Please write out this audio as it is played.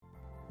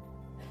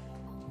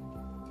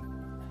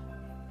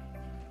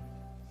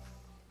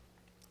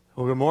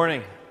Well, good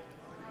morning.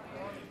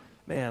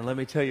 Man, let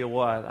me tell you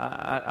what,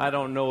 I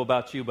don't know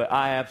about you, but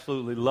I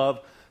absolutely love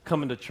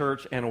coming to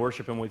church and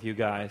worshiping with you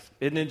guys.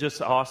 Isn't it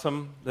just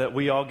awesome that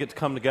we all get to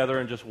come together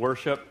and just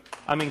worship?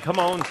 I mean, come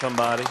on,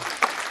 somebody.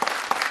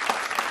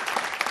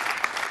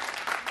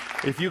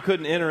 If you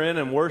couldn't enter in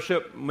and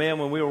worship, man,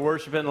 when we were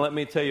worshiping, let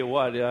me tell you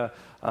what,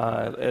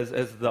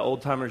 as the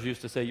old timers used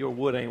to say, your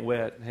wood ain't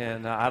wet.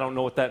 And I don't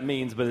know what that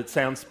means, but it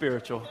sounds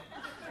spiritual.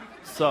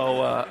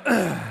 So,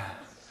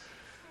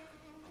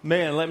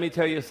 man, let me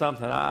tell you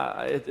something.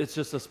 It's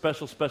just a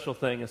special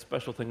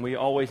thing. We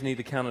always need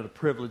to count it a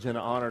privilege and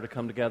an honor to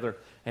come together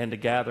and to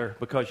gather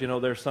because, you know,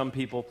 there's some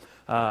people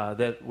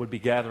that would be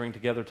gathering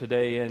together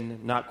today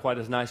in not quite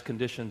as nice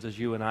conditions as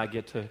you and I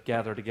get to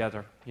gather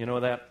together. You know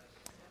that?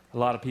 A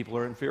lot of people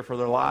are in fear for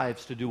their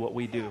lives to do what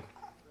we do.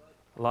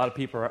 A lot of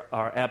people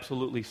are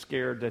absolutely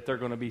scared that they're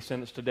going to be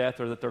sentenced to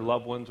death or that their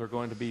loved ones are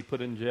going to be put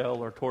in jail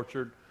or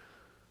tortured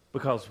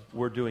because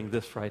we're doing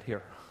this right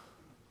here.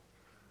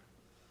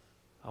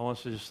 I want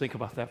us to just think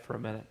about that for a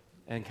minute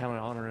and count it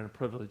an honor and a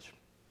privilege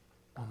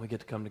when we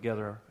get to come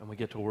together and we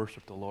get to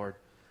worship the Lord.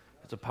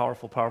 It's a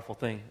powerful, powerful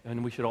thing.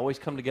 And we should always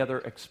come together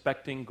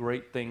expecting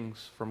great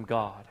things from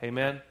God.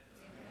 Amen? Amen.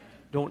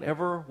 Don't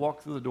ever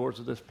walk through the doors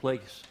of this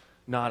place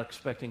not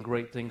expecting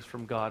great things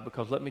from God,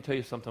 because let me tell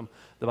you something.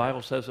 The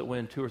Bible says that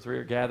when 2 or 3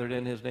 are gathered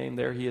in His name,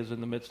 there He is in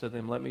the midst of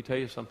them. Let me tell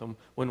you something.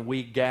 When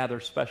we gather,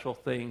 special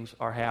things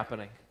are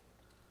happening.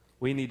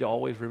 We need to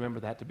always remember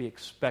that, to be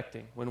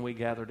expecting when we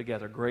gather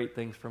together great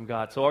things from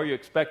God. So are you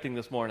expecting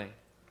this morning?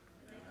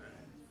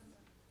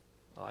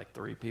 Like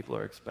 3 people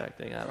are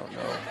expecting. I don't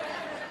know.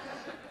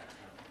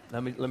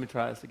 Let me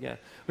try this again.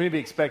 We need to be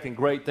expecting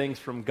great things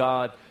from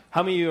God.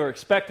 How many of you are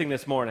expecting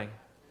this morning?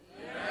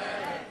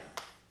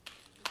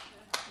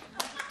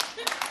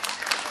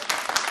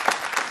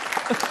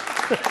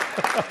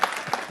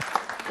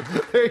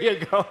 There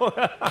you go.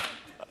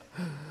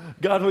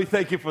 God, we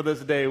thank you for this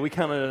day. We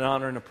count it an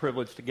honor and a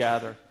privilege to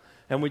gather.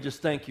 And we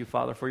just thank you,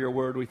 Father, for your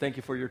word. We thank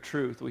you for your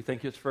truth. We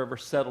thank you it's forever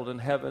settled in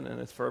heaven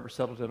and it's forever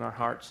settled in our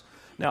hearts.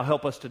 Now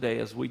help us today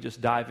as we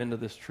just dive into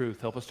this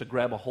truth. Help us to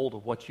grab a hold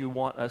of what you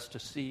want us to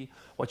see,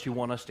 what you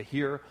want us to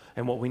hear,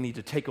 and what we need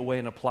to take away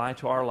and apply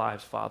to our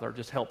lives, Father.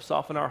 Just help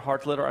soften our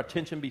hearts. Let our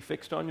attention be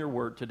fixed on your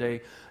word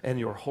today and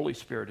your Holy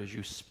Spirit as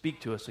you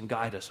speak to us and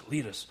guide us,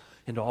 lead us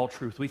into all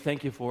truth. We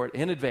thank you for it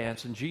in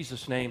advance. In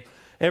Jesus' name,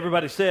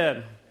 everybody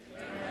said,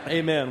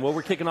 Amen. Well,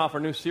 we're kicking off our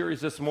new series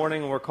this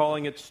morning, and we're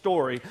calling it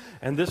Story.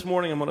 And this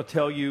morning, I'm going to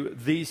tell you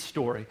the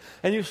story.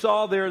 And you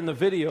saw there in the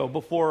video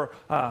before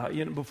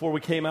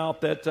we came out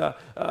that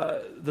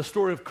the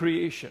story of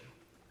creation.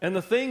 And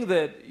the thing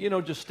that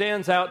just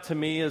stands out to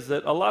me is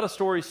that a lot of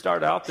stories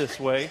start out this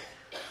way.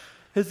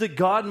 Is that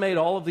God made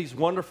all of these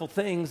wonderful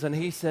things, and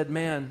He said,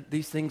 "Man,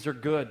 these things are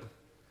good."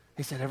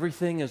 He said,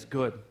 "Everything is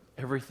good.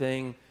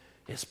 Everything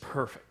is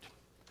perfect.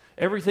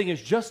 Everything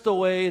is just the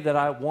way that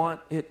I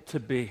want it to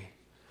be.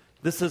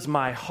 This is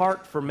my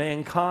heart for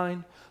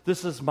mankind.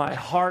 This is my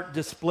heart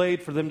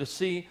displayed for them to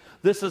see.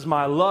 This is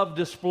my love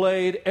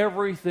displayed.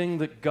 Everything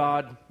that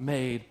God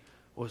made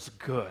was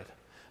good."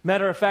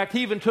 Matter of fact,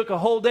 He even took a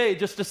whole day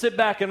just to sit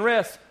back and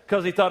rest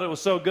because He thought it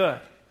was so good.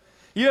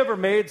 You ever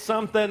made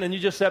something and you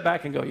just sat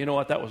back and go, "You know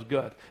what, that was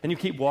good." And you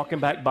keep walking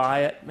back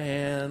by it.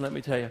 Man, let me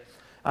tell you.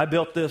 I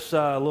built this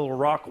little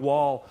rock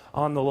wall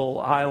on the little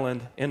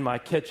island in my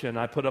kitchen.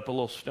 I put up a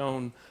little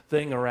stone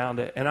thing around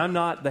it. And I'm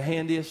not the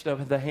handiest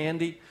of the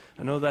handy.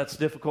 I know that's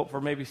difficult for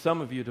maybe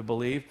some of you to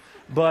believe.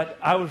 But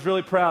I was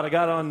really proud. I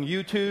got on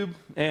YouTube,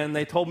 and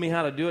they told me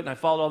how to do it, and I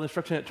followed all the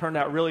instructions. It turned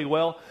out really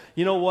well.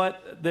 You know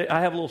what?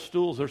 I have little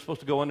stools. They're supposed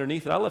to go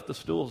underneath it. I left the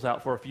stools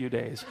out for a few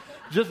days.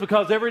 Just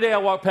because every day I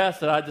walked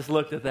past it, I just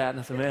looked at that,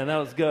 and I said, "Man, that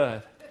was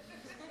good."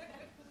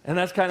 And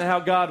that's kind of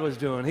how God was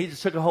doing. He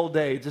just took a whole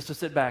day just to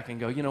sit back and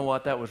go, "You know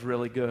what, that was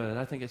really good.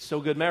 I think it's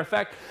so good." Matter of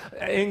fact,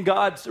 in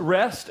God's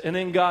rest and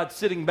in God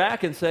sitting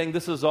back and saying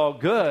this is all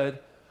good,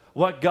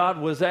 what God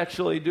was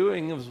actually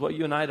doing is what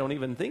you and I don't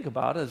even think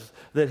about, is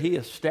that He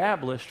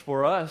established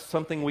for us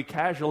something we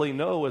casually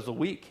know as a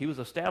week. He was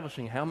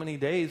establishing how many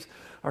days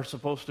are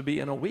supposed to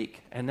be in a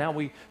week. And now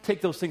we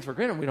take those things for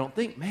granted. We don't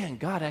think, man,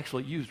 God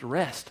actually used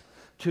rest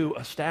to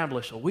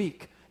establish a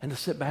week and to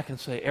sit back and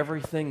say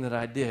everything that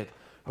I did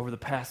over the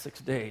past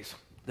 6 days,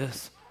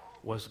 this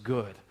was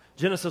good.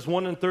 Genesis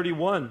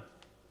 1:31,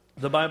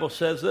 the Bible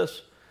says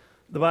this.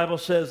 The Bible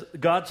says,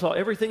 God saw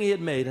everything He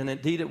had made, and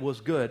indeed it was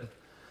good.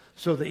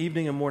 So the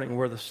evening and morning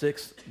were the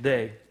 6th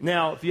day.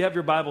 Now, if you have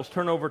your Bibles,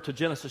 turn over to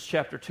Genesis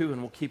chapter 2,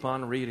 and we'll keep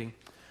on reading.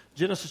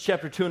 Genesis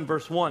chapter 2 and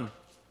verse 1.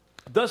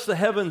 Thus the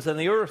heavens and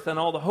the earth and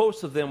all the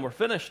hosts of them were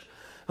finished.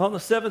 On the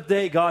 7th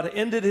day, God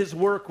ended His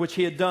work which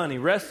He had done. He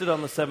rested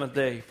on the 7th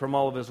day from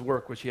all of His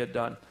work which He had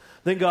done.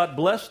 Then God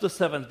blessed the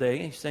 7th day,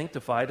 He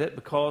sanctified it,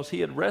 because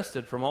He had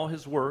rested from all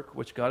His work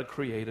which God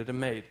created and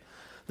made.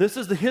 This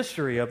is the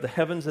history of the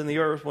heavens and the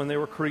earth when they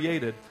were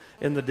created,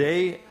 in the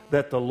day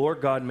that the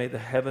Lord God made the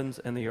heavens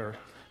and the earth.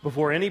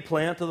 Before any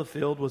plant of the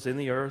field was in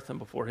the earth, and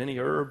before any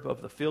herb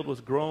of the field was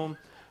grown,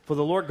 For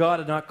the Lord God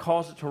had not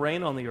caused it to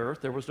rain on the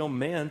earth. There was no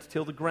man to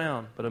till the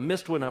ground. But a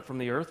mist went up from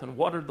the earth and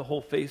watered the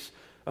whole face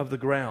of the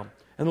ground.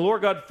 And the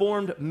Lord God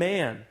formed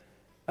man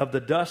of the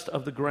dust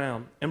of the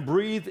ground and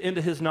breathed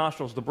into his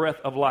nostrils the breath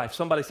of life.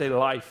 Somebody say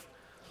life.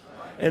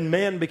 And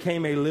man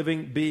became a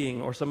living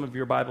being, or some of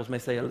your Bibles may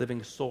say a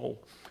living soul.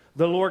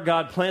 The Lord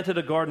God planted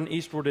a garden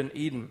eastward in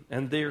Eden,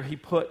 and there he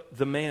put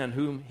the man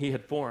whom he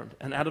had formed.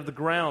 And out of the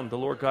ground the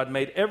Lord God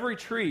made every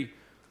tree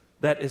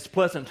that is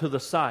pleasant to the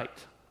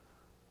sight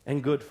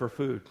and good for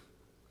food.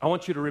 I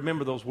want you to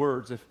remember those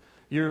words. If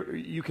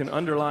you can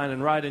underline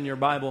and write in your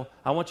Bible,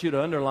 I want you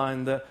to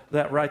underline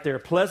that right there.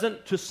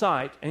 Pleasant to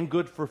sight and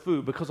good for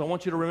food, because I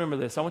want you to remember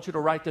this. I want you to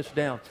write this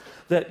down.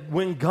 That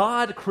when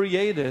God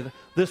created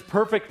this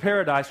perfect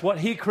paradise, what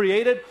he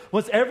created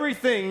was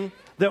everything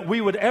that we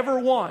would ever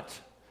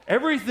want,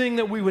 everything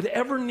that we would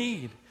ever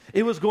need.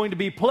 It was going to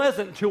be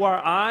pleasant to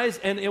our eyes,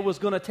 and it was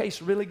going to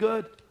taste really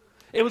good.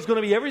 It was going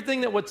to be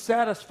everything that would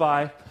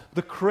satisfy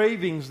the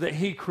cravings that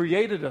he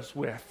created us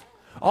with.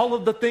 All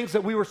of the things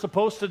that we were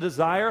supposed to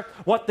desire,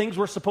 what things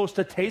were supposed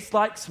to taste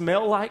like,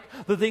 smell like,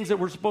 the things that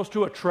were supposed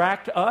to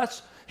attract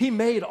us. He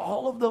made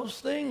all of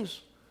those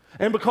things.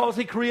 And because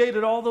he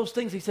created all those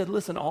things, he said,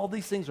 listen, all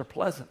these things are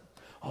pleasant.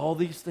 All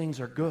these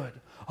things are good.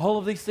 All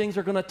of these things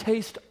are going to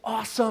taste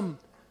awesome.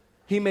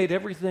 He made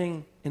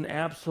everything in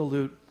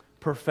absolute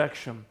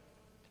perfection.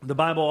 The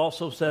Bible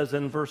also says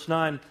in verse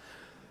 9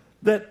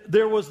 that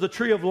there was the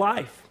tree of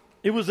life.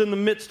 It was in the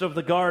midst of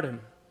the garden.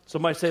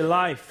 Somebody say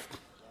life.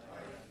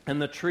 And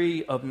the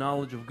tree of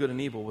knowledge of good and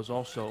evil was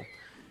also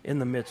in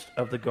the midst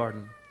of the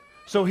garden.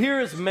 So here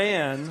is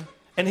man,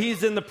 and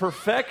he's in the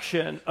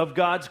perfection of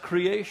God's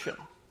creation.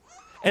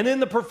 And in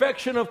the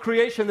perfection of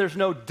creation, there's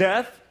no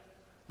death,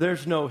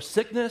 there's no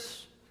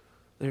sickness,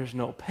 there's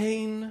no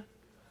pain,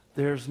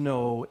 there's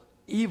no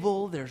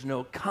evil, there's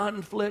no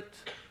conflict,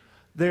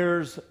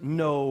 there's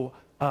no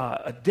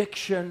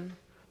addiction,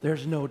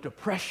 there's no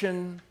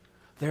depression,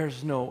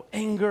 there's no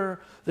anger,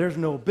 there's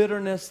no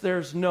bitterness,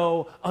 there's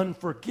no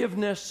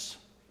unforgiveness,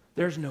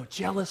 there's no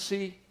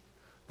jealousy,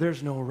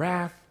 there's no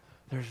wrath,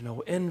 there's no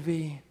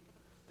envy,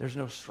 there's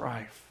no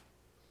strife.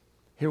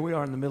 Here we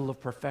are in the middle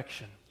of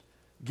perfection,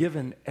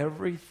 given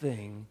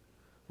everything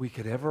we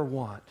could ever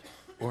want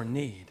or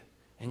need.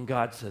 And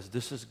God says,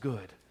 this is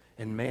good.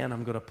 And man,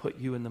 I'm going to put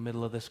you in the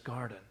middle of this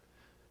garden,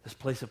 this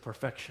place of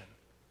perfection.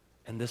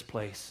 And this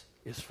place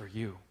is for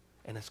you.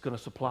 And it's going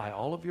to supply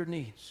all of your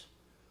needs.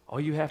 All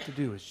you have to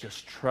do is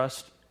just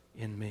trust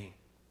in me.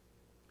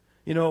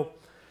 You know,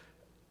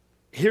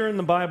 here in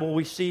the Bible,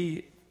 we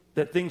see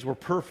that things were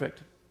perfect.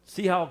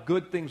 See how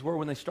good things were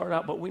when they start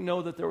out, but we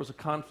know that there was a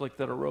conflict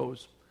that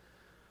arose.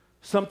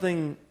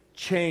 Something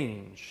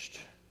changed.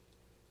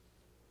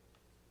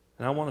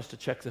 And I want us to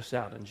check this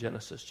out in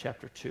Genesis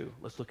chapter 2.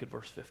 Let's look at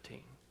verse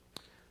 15.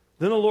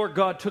 Then the Lord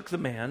God took the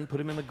man,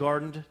 put him in the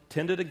garden, to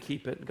tend it and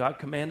keep it. And God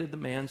commanded the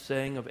man,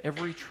 saying, of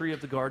every tree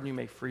of the garden you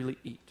may freely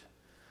eat.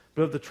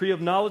 But of the tree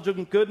of knowledge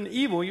of good and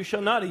evil you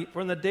shall not eat, for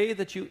in the day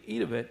that you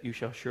eat of it you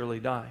shall surely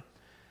die.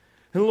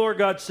 And the Lord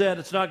God said,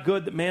 it's not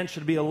good that man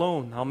should be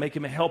alone. I'll make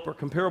him a helper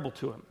comparable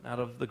to him. Out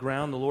of the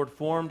ground the Lord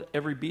formed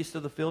every beast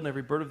of the field and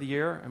every bird of the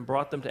air and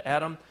brought them to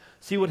Adam.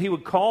 See what he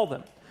would call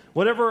them.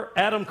 Whatever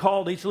Adam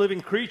called each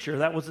living creature,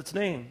 that was its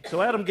name.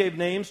 So Adam gave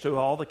names to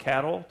all the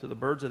cattle, to the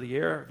birds of the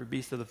air, every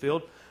beast of the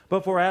field.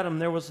 But for Adam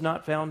there was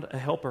not found a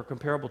helper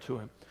comparable to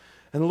him.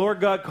 And the Lord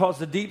God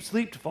caused a deep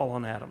sleep to fall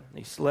on Adam.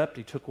 He slept,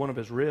 he took one of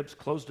his ribs,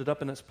 closed it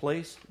up in its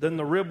place. Then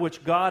the rib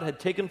which God had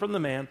taken from the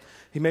man,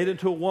 he made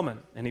into a woman,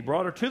 and he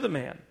brought her to the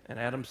man. And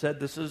Adam said,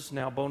 this is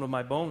now bone of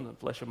my bone and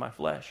flesh of my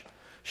flesh.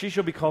 She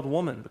shall be called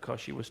woman, because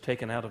she was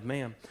taken out of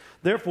man.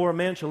 Therefore a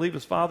man shall leave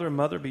his father and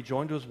mother, be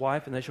joined to his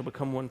wife, and they shall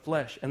become one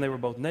flesh. And they were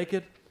both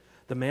naked,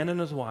 the man and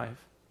his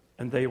wife,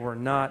 and they were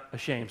not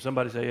ashamed.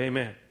 Somebody say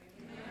amen.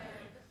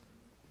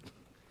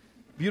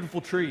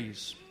 Beautiful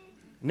trees,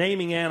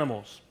 naming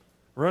animals,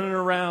 running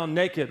around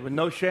naked with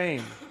no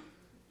shame.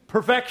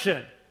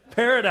 Perfection,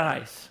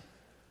 paradise.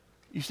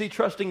 You see,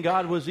 trusting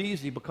God was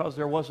easy because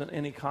there wasn't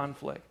any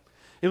conflict.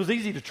 It was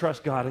easy to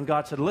trust God, and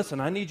God said, listen,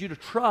 I need you to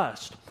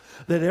trust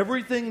that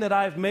everything that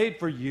I've made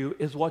for you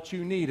is what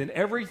you need, and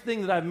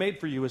everything that I've made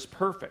for you is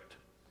perfect.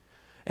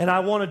 And I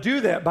want to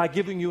do that by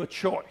giving you a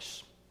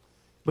choice,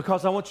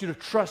 because I want you to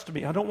trust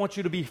me. I don't want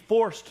you to be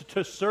forced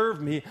to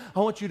serve me. I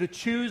want you to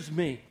choose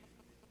me.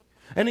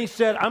 And he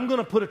said, I'm going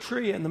to put a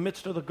tree in the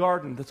midst of the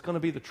garden that's going to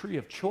be the tree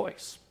of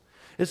choice.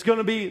 It's going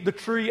to be the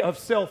tree of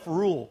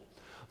self-rule.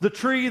 The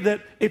tree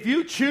that if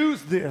you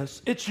choose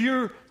this, it's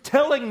you're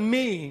telling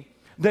me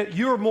that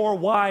you're more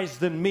wise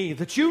than me,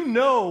 that you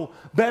know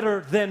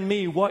better than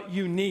me what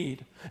you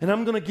need. And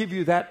I'm going to give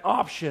you that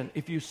option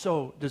if you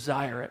so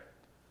desire it.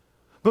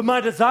 But my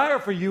desire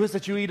for you is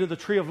that you eat of the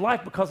tree of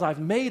life, because I've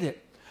made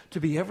it to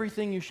be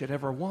everything you should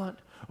ever want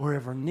or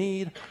ever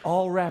need,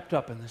 all wrapped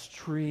up in this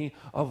tree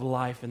of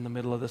life in the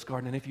middle of this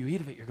garden. And if you eat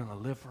of it, you're going to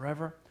live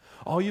forever.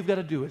 All you've got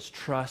to do is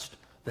trust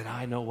that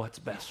I know what's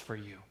best for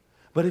you.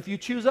 But if you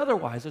choose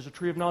otherwise, there's a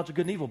tree of knowledge of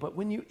good and evil. But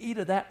when you eat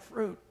of that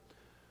fruit,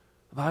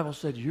 the Bible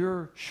said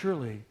you're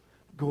surely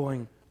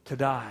going to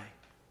die.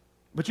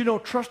 But you know,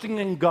 trusting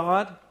in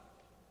God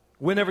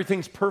when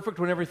everything's perfect,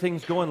 when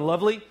everything's going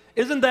lovely,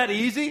 isn't that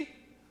easy?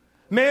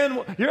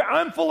 Man,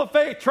 I'm full of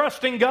faith,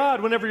 trusting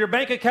God whenever your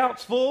bank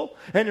account's full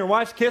and your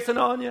wife's kissing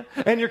on you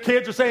and your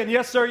kids are saying,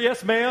 yes, sir,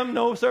 yes, ma'am,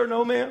 no, sir,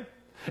 no, ma'am.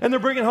 And they're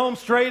bringing home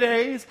straight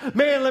A's.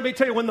 Man, let me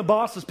tell you, when the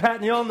boss is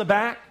patting you on the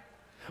back,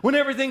 when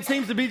everything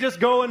seems to be just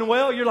going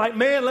well, you're like,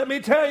 man, let me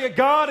tell you,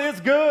 God is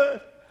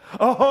good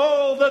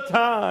all the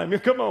time.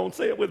 Come on,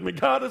 say it with me.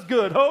 God is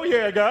good. Oh,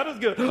 yeah, God is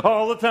good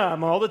all the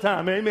time, all the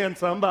time. Amen,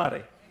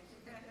 somebody.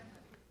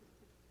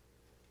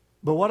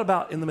 But what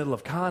about in the middle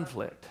of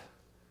conflict?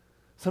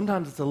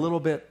 Sometimes it's a little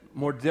bit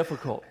more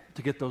difficult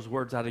to get those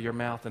words out of your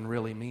mouth and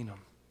really mean them.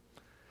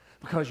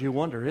 Because you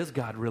wonder, is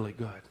God really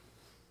good?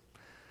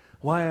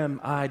 Why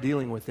am I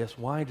dealing with this?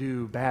 Why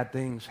do bad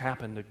things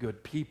happen to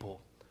good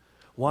people?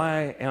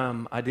 Why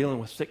am I dealing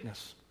with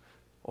sickness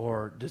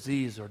or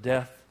disease or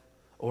death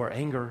or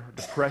anger,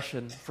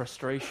 depression,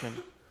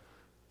 frustration?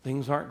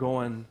 Things aren't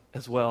going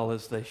as well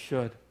as they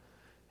should.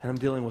 And I'm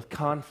dealing with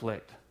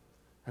conflict.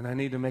 And I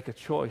need to make a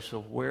choice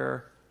of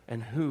where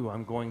and who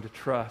I'm going to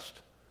trust.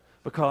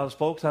 Because,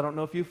 folks, I don't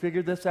know if you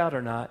figured this out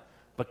or not,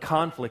 but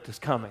conflict is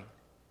coming.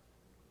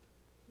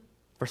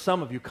 For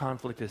some of you,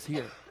 conflict is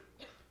here.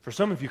 For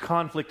some of you,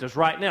 conflict is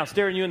right now,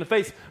 staring you in the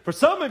face. For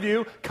some of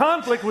you,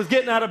 conflict was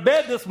getting out of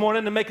bed this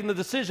morning and making the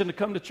decision to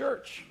come to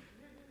church.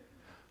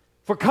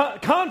 For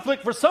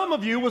conflict, for some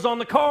of you, was on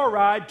the car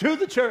ride to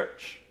the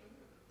church.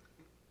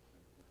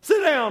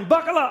 Sit down,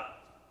 buckle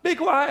up, be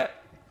quiet.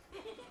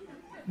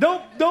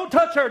 Don't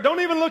touch her. Don't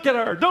even look at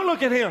her. Don't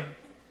look at him.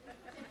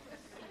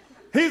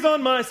 He's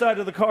on my side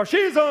of the car.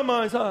 She's on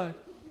my side.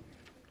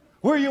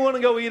 Where you want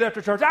to go eat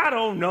after church? I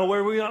don't know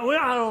where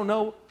I don't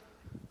know.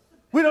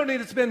 We don't need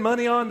to spend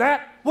money on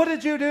that. What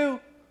did you do?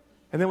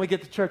 And then we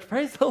get to church.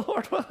 Praise the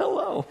Lord. Well,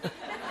 hello.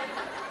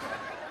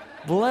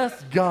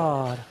 Bless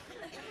God.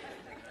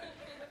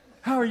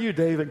 How are you,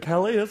 Dave and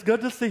Kelly? It's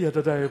good to see you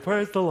today.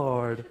 Praise the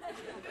Lord.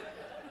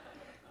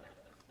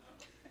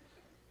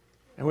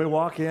 And we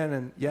walk in,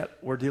 and yet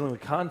we're dealing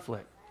with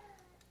conflict.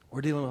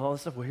 We're dealing with all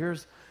this stuff. Well,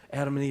 here's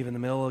Adam and Eve in the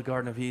middle of the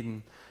Garden of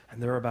Eden,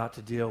 and they're about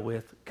to deal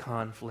with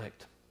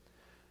conflict.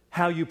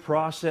 How you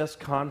process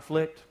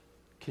conflict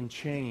can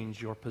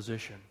change your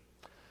position.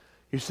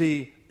 You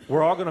see,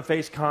 we're all going to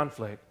face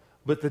conflict,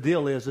 but the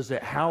deal is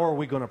that how are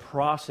we going to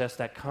process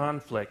that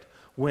conflict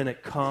when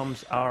it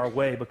comes our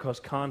way?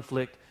 Because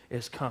conflict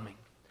is coming.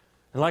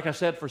 And like I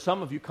said, for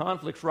some of you,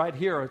 conflict's right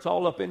here. It's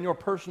all up in your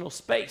personal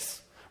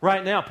space.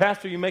 Right now,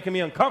 Pastor, you're making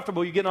me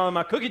uncomfortable. You're getting all in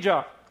my cookie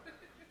jar.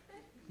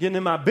 Getting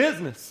in my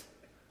business.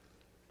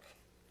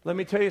 Let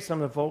me tell you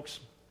something, folks.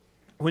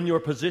 When your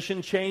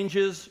position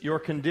changes, your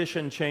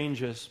condition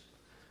changes.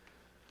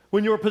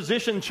 When your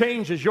position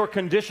changes, your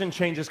condition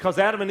changes. Because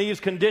Adam and Eve's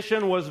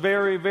condition was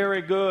very,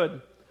 very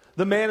good.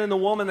 The man and the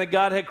woman that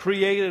God had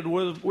created,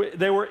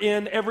 they were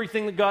in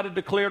everything that God had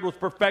declared was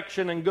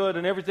perfection and good,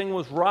 and everything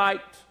was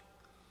right.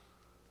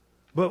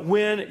 But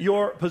when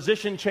your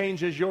position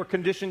changes, your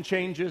condition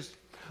changes.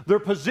 Their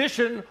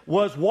position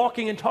was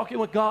walking and talking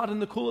with God in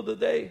the cool of the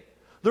day.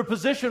 Their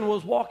position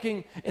was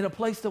walking in a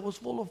place that was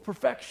full of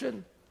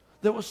perfection,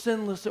 that was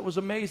sinless, that was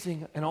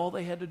amazing, and all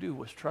they had to do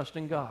was trust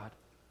in God.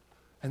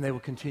 And they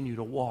would continue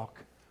to walk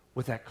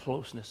with that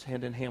closeness,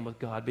 hand in hand with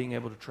God, being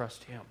able to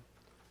trust Him.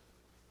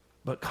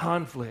 But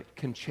conflict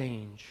can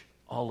change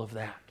all of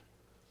that.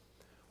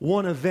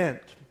 One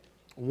event,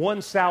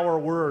 one sour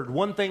word,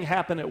 one thing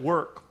happened at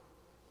work,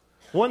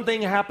 one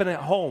thing happened at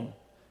home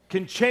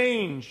can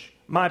change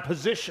my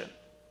position.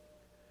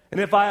 And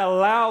if I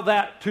allow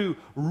that to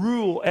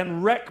rule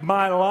and wreck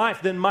my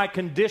life, then my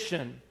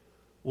condition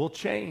will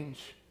change.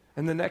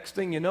 And the next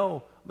thing you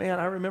know, man,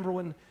 I remember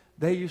when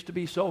they used to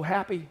be so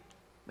happy.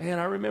 Man,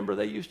 I remember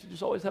they used to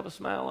just always have a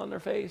smile on their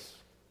face.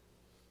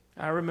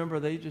 I remember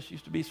they just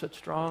used to be such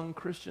strong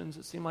Christians.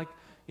 It seemed like,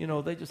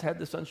 they just had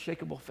this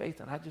unshakable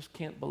faith. And I just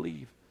can't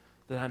believe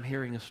that I'm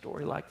hearing a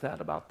story like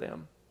that about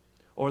them.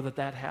 Or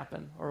that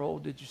happened. Or, oh,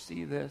 did you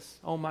see this?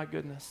 Oh, my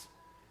goodness.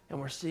 And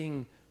we're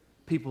seeing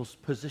people's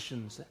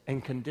positions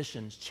and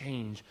conditions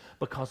change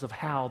because of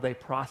how they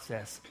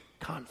process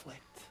conflict.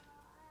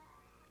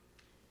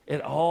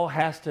 It all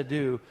has to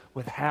do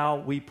with how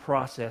we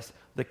process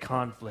the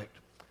conflict.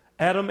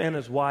 Adam and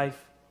his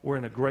wife were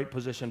in a great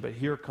position, but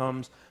here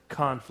comes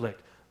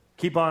conflict.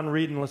 Keep on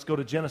reading. Let's go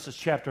to Genesis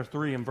chapter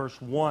 3 and verse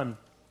 1. It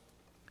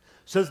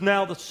says,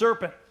 "Now the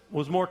serpent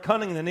was more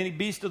cunning than any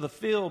beast of the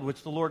field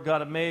which the Lord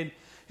God had made.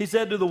 He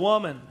said to the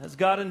woman, as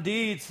God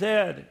indeed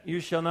said,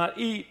 you shall not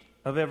eat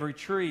of every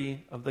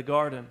tree of the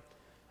garden."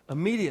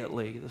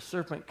 Immediately, the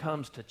serpent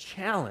comes to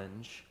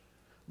challenge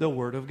the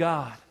word of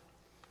God.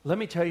 Let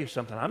me tell you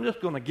something. I'm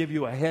just going to give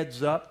you a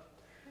heads up.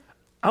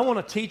 I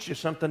want to teach you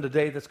something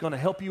today that's going to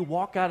help you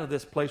walk out of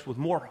this place with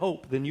more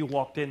hope than you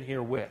walked in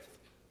here with.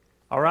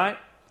 All right?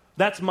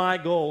 That's my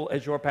goal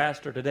as your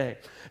pastor today,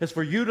 is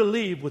for you to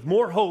leave with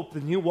more hope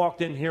than you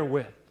walked in here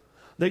with.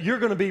 That you're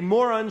going to be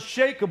more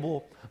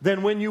unshakable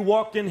than when you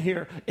walked in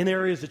here in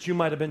areas that you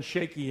might have been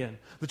shaky in.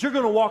 That you're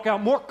going to walk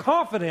out more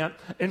confident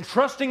and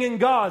trusting in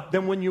God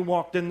than when you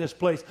walked in this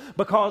place,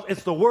 because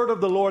it's the word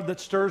of the Lord that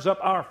stirs up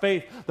our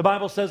faith. The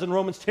Bible says in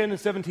Romans 10 and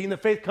 17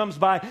 that faith comes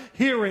by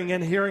hearing,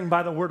 and hearing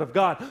by the word of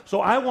God. So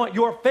I want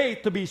your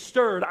faith to be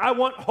stirred. I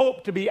want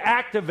hope to be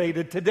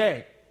activated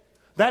today.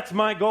 That's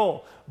my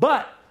goal.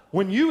 But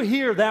when you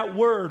hear that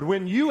word,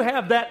 when you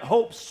have that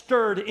hope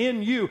stirred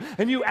in you,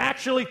 and you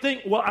actually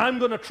think, well, I'm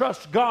going to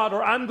trust God,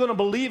 or I'm going to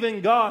believe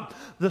in God,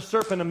 the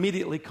serpent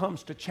immediately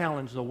comes to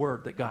challenge the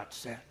word that God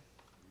said.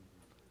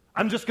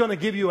 I'm just going to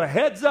give you a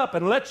heads up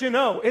and let you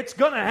know it's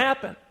going to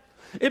happen.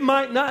 It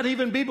might not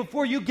even be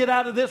before you get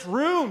out of this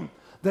room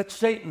that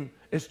Satan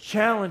is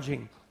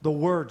challenging the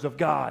words of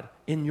God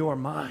in your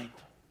mind.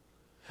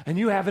 And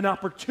you have an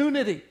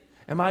opportunity.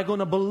 Am I going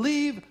to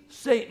believe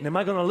Satan? Am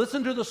I going to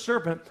listen to the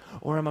serpent?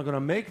 Or am I going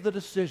to make the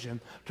decision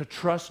to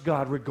trust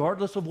God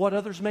regardless of what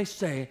others may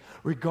say,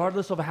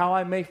 regardless of how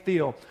I may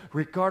feel,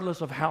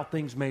 regardless of how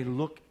things may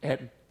look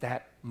at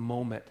that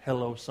moment?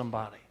 Hello,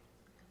 somebody.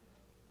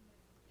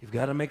 You've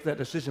got to make that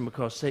decision,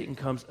 because Satan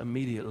comes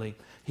immediately.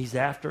 He's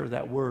after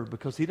that word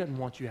because he doesn't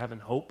want you having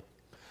hope.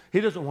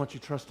 He doesn't want you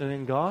trusting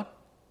in God.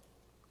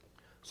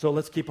 So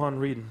let's keep on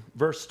reading.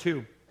 Verse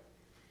 2.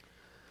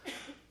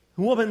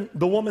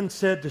 The woman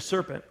said to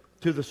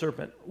the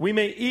serpent, we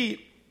may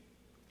eat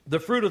the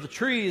fruit of the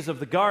trees of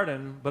the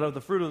garden, but of the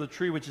fruit of the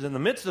tree which is in the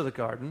midst of the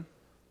garden,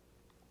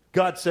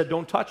 God said,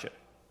 don't touch it.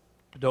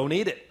 Don't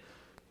eat it,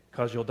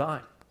 because you'll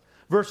die.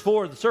 Verse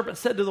 4, the serpent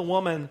said to the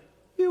woman,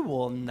 you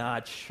will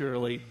not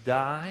surely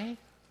die.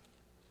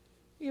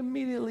 He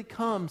immediately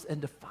comes and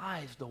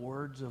defies the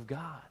words of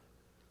God.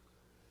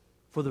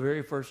 For the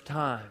very first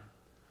time,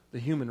 the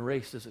human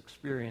race is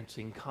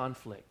experiencing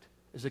conflict,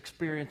 is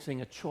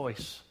experiencing a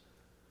choice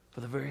for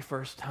the very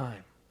first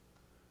time,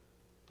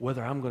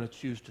 whether I'm going to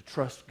choose to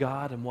trust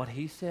God and what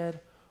he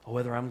said, or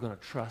whether I'm going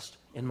to trust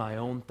in my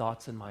own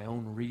thoughts and my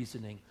own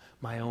reasoning,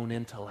 my own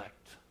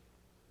intellect.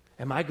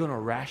 Am I going to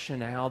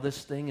rationale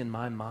this thing in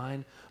my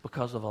mind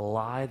because of a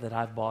lie that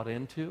I've bought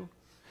into?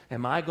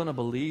 Am I going to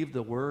believe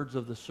the words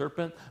of the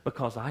serpent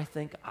because I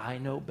think I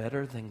know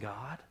better than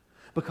God?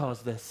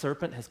 Because the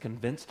serpent has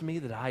convinced me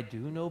that I do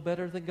know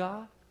better than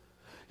God?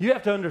 You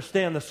have to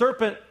understand, the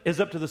serpent is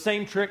up to the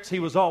same tricks he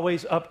was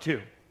always up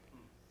to.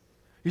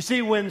 You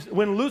see, when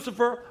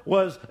Lucifer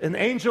was an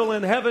angel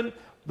in heaven,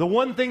 the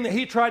one thing that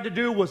he tried to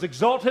do was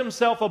exalt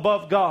himself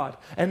above God.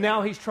 And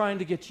now he's trying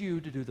to get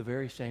you to do the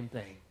very same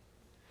thing.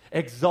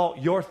 Exalt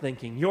your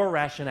thinking, your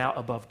rationale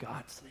above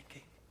God's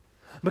thinking.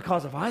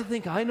 Because if I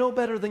think I know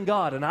better than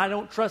God and I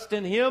don't trust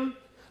in him,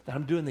 then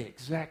I'm doing the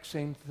exact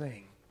same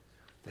thing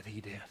that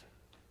he did.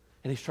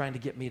 And he's trying to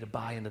get me to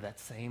buy into that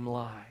same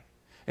lie.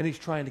 And he's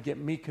trying to get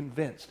me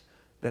convinced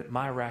that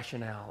my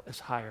rationale is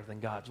higher than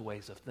God's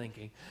ways of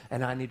thinking.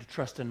 And I need to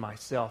trust in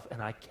myself,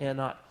 and I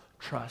cannot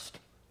trust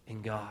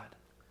in God.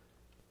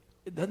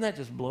 Doesn't that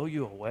just blow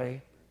you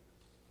away?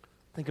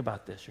 Think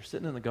about this. You're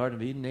sitting in the Garden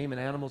of Eden, naming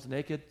animals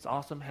naked. It's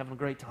awesome, having a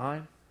great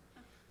time.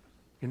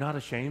 You're not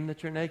ashamed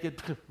that you're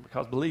naked?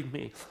 Because believe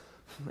me.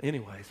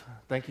 Anyways,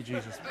 thank you,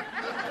 Jesus.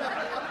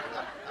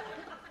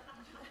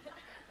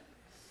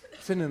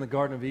 Sitting in the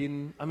Garden of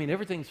Eden, I mean,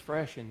 everything's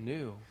fresh and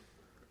new.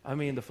 I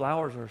mean, the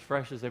flowers are as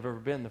fresh as they've ever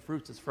been. The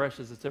fruit's as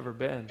fresh as it's ever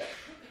been.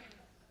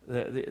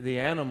 The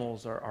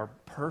animals are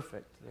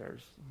perfect.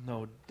 There's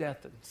no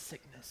death and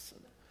sickness.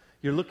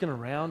 You're looking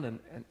around,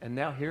 and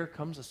now here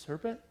comes a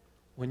serpent.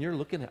 When you're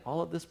looking at all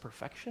of this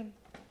perfection,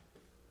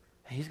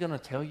 he's going to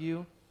tell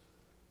you,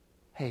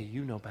 hey,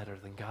 you know better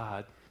than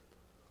God.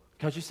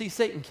 Because you see,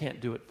 Satan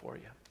can't do it for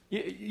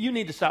you. You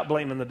need to stop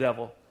blaming the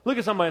devil. Look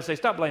at somebody and say,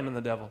 stop blaming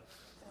the devil.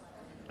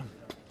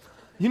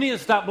 You need to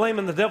stop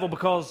blaming the devil,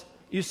 because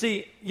you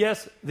see,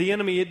 yes, the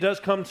enemy, it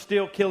does come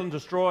steal, kill, and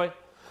destroy.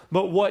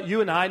 But what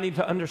you and I need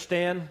to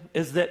understand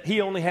is that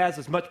he only has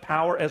as much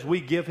power as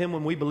we give him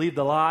when we believe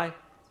the lie.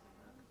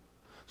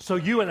 So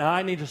you and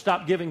I need to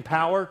stop giving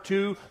power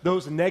to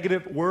those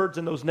negative words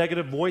and those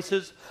negative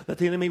voices that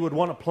the enemy would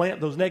want to plant,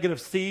 those negative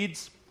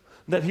seeds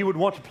that he would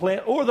want to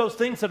plant, or those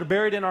things that are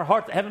buried in our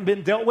heart that haven't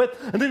been dealt with.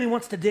 And then he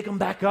wants to dig them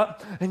back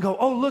up and go,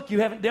 oh, look, you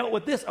haven't dealt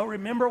with this. Oh,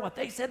 remember what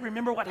they said?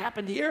 Remember what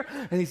happened here?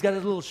 And he's got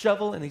his little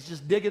shovel and he's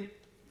just digging.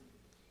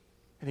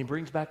 And he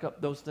brings back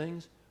up those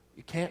things.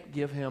 You can't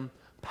give him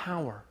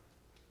power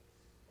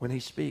when he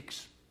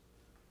speaks.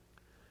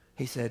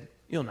 He said,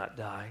 you'll not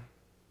die.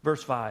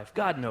 Verse 5,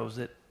 God knows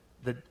it,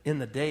 that in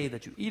the day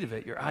that you eat of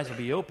it, your eyes will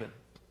be open.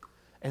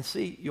 And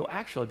see, you'll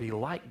actually be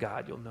like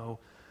God. You'll know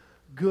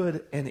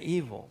good and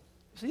evil.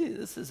 See,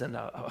 this isn't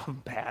a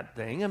bad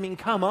thing. I mean,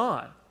 come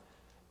on.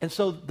 And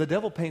so the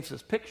devil paints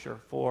this picture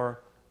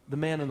for the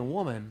man and the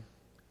woman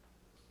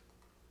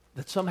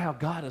that somehow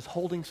God is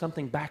holding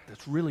something back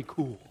that's really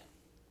cool.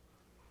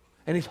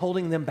 And he's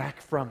holding them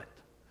back from it.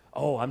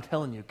 Oh, I'm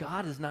telling you,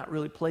 God is not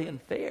really playing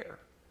fair.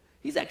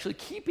 He's actually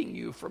keeping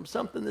you from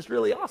something that's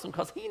really awesome,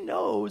 because he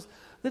knows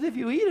that if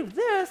you eat of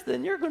this,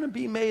 then you're going to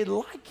be made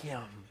like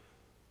him.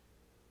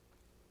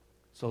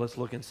 So let's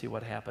look and see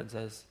what happens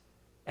as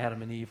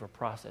Adam and Eve are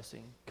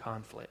processing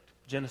conflict.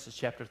 Genesis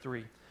chapter 3.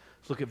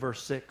 Let's look at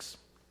verse 6.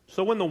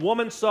 So when the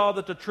woman saw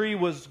that the tree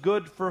was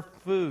good for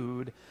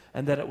food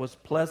and that it was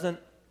pleasant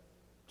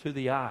to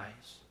the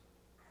eyes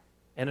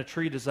and a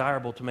tree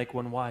desirable to make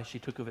one wise, she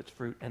took of its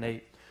fruit and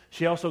ate.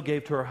 She also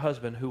gave to her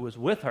husband who was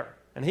with her,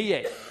 and he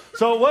ate.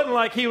 So it wasn't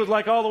like he was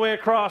like all the way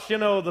across,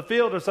 the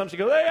field or something. She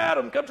goes, hey,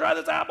 Adam, come try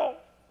this apple.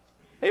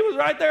 He was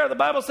right there. The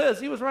Bible says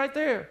he was right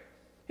there.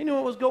 He knew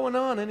what was going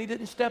on, and he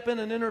didn't step in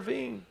and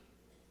intervene.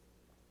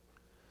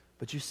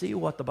 But you see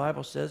what the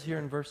Bible says here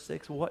in verse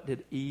 6? What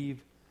did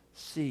Eve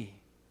see?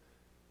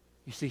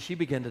 You see, she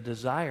began to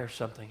desire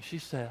something. She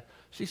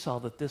saw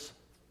that this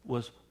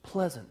was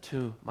pleasant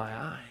to my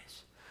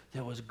eyes.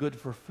 That was good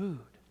for food.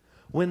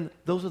 When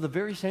those are the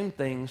very same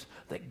things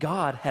that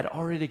God had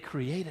already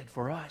created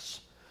for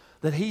us.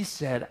 That he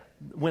said,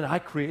 when I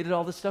created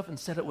all this stuff and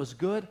said it was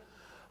good,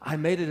 I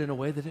made it in a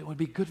way that it would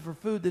be good for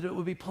food, that it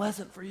would be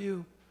pleasant for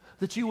you,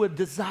 that you would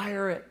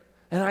desire it.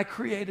 And I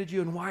created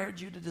you and wired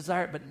you to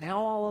desire it. But now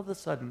all of a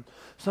sudden,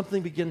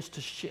 something begins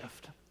to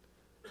shift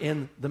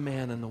in the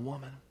man and the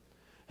woman.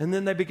 And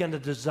then they begin to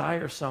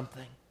desire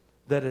something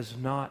that is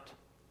not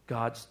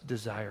God's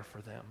desire for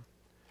them.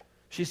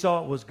 She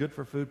saw it was good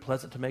for food,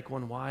 pleasant to make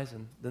one wise,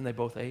 and then they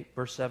both ate.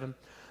 Verse 7,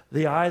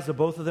 the eyes of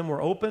both of them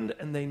were opened,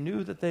 and they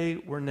knew that they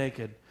were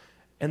naked.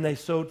 And they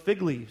sewed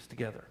fig leaves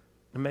together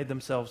and made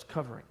themselves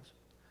coverings.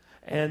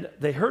 And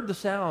they heard the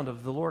sound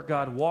of the Lord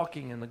God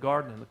walking in the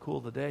garden in the cool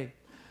of the day.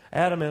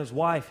 Adam and his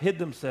wife hid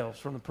themselves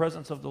from the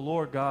presence of the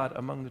Lord God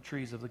among the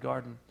trees of the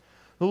garden.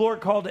 The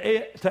Lord called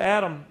to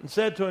Adam and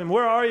said to him,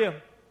 where are you?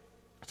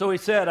 So he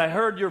said, I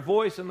heard your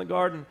voice in the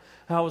garden.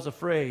 I was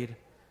afraid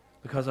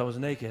because I was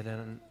naked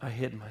and I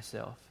hid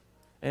myself.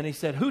 And he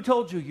said, who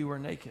told you you were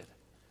naked?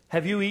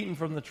 Have you eaten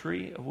from the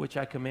tree of which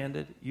I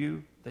commanded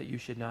you that you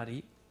should not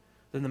eat?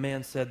 Then the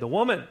man said, the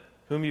woman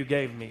whom you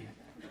gave me,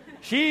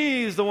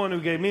 she's the one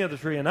who gave me of the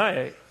tree and I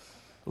ate.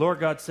 The Lord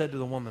God said to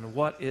the woman,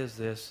 what is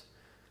this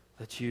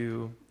that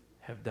you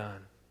have done?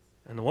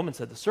 And the woman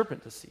said, the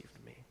serpent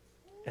deceived me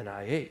and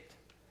I ate.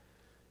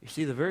 You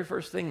see, the very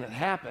first thing that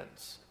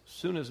happens as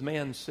soon as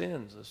man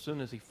sins, as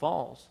soon as he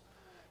falls,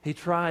 he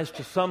tries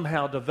to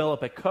somehow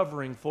develop a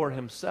covering for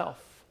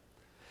himself.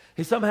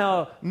 He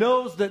somehow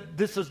knows that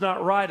this is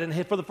not right, and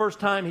for the first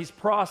time he's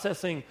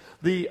processing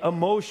the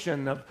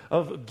emotion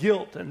of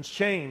guilt and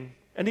shame,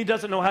 and he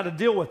doesn't know how to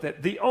deal with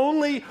it. The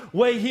only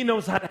way he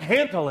knows how to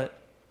handle it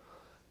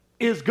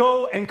is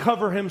go and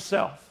cover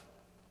himself.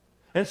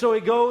 And so he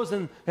goes,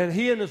 and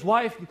he and his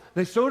wife,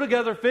 they sew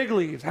together fig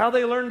leaves. How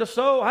they learned to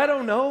sew, I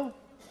don't know.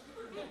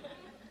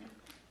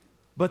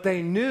 But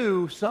they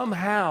knew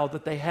somehow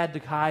that they had to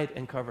hide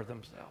and cover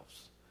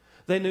themselves.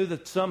 They knew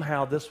that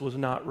somehow this was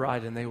not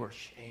right, and they were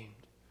ashamed.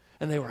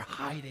 And they were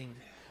hiding,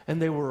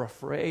 and they were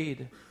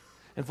afraid.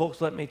 And folks,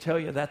 let me tell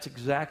you, that's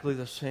exactly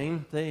the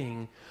same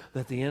thing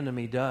that the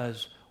enemy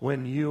does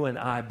when you and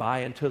I buy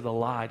into the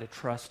lie to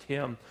trust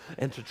him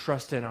and to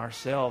trust in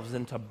ourselves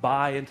and to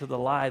buy into the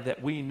lie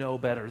that we know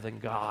better than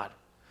God.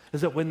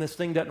 Is that when this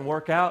thing doesn't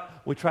work out,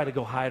 we try to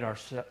go hide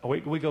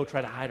we go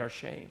try to hide our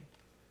shame.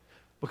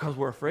 Because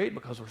we're afraid,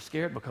 because we're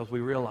scared, because we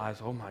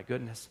realize, oh my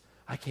goodness,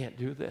 I can't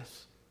do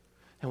this.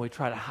 And we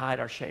try to hide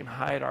our shame,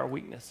 hide our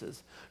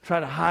weaknesses, try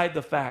to hide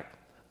the fact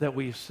that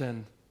we've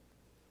sinned.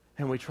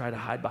 And we try to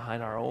hide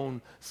behind our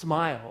own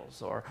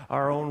smiles or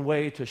our own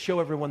way to show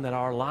everyone that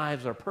our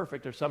lives are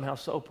perfect or somehow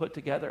so put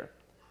together.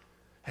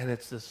 And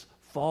it's this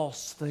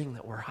false thing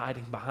that we're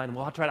hiding behind.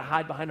 Well, I'll try to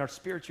hide behind our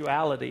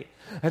spirituality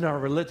and our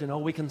religion. Oh,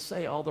 we can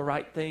say all the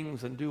right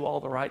things and do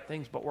all the right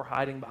things, but we're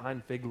hiding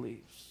behind fig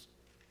leaves.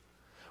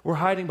 We're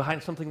hiding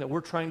behind something that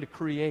we're trying to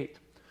create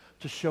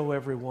to show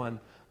everyone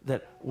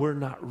that we're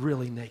not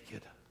really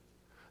naked,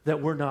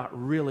 that we're not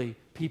really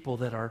people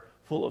that are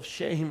full of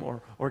shame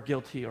or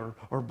guilty or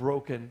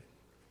broken,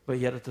 but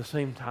yet at the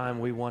same time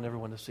we want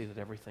everyone to see that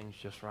everything's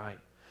just right.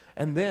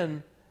 And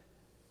then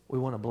we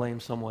want to blame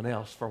someone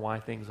else for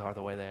why things are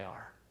the way they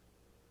are.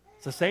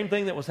 It's the same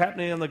thing that was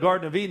happening in the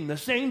Garden of Eden, the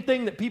same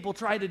thing that people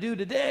try to do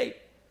today.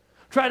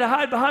 Try to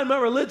hide behind my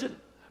religion.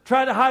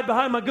 Try to hide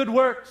behind my good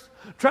works.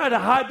 Try to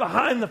hide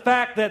behind the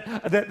fact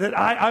that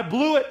I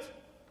blew it.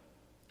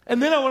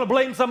 And then I want to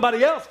blame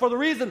somebody else for the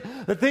reason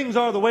that things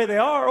are the way they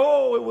are.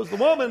 Oh, it was the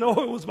woman.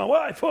 Oh, it was my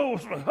wife. Oh, it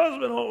was my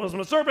husband. Oh, it was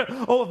my servant.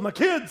 Oh, it was my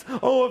kids.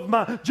 Oh, it was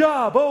my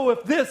job. Oh,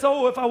 if this.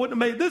 Oh, if I wouldn't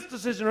have made this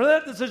decision or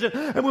that decision.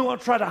 And we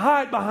want to try to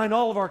hide behind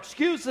all of our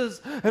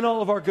excuses and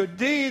all of our good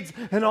deeds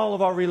and all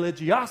of our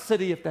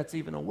religiosity, if that's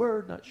even a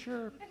word, not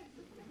sure.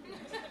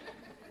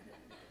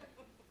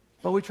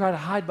 But we try to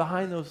hide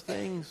behind those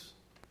things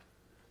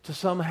to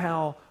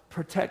somehow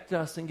protect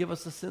us and give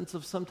us a sense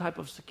of some type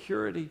of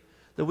security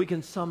that we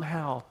can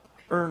somehow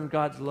earn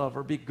God's love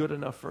or be good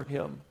enough for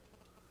him,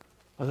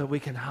 or that we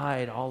can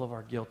hide all of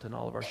our guilt and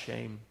all of our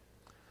shame.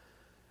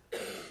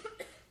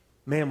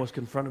 Man was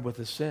confronted with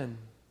his sin.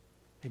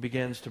 He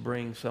begins to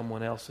bring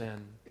someone else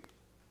in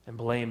and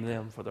blame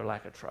them for their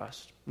lack of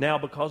trust. Now,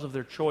 because of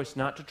their choice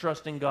not to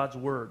trust in God's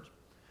word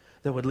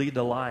that would lead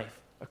to life,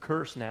 a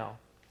curse now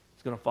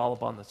It's going to fall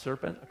upon the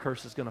serpent. A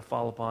curse is going to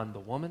fall upon the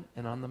woman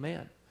and on the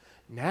man.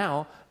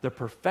 Now, the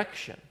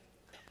perfection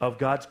of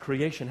God's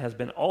creation has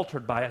been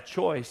altered by a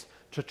choice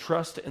to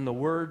trust in the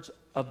words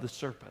of the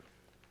serpent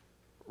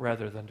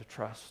rather than to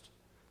trust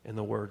in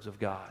the words of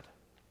God.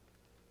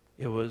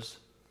 It was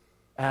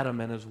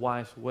Adam and his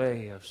wife's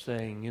way of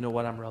saying, you know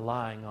what, I'm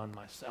relying on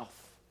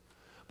myself.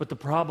 But the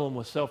problem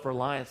with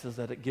self-reliance is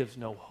that it gives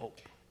no hope.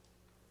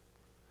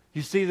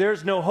 You see,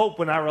 there's no hope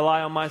when I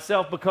rely on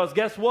myself because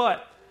guess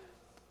what?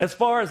 As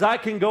far as I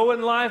can go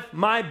in life,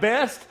 my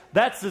best,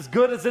 that's as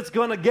good as it's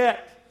going to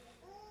get.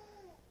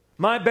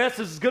 My best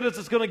is as good as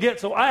it's going to get.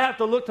 So I have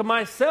to look to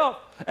myself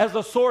as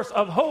a source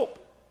of hope.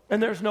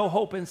 And there's no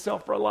hope in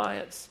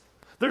self-reliance.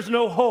 There's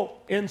no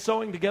hope in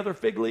sewing together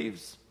fig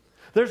leaves.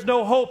 There's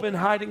no hope in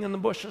hiding in the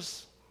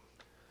bushes.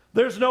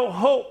 There's no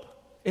hope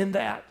in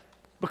that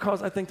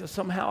because I think that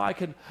somehow I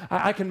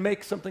can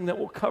make something that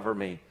will cover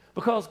me.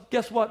 Because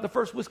guess what? The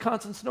first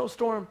Wisconsin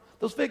snowstorm,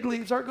 those fig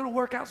leaves aren't going to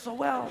work out so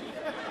well.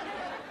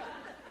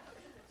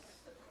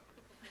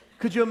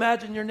 Could you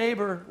imagine your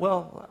neighbor?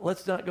 Well,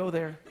 let's not go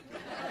there.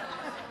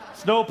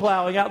 Snow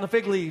plowing out in the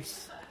fig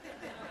leaves.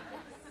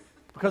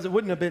 Because it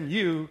wouldn't have been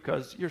you,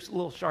 because you're a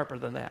little sharper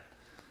than that.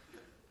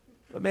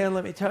 But man,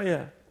 let me tell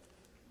you,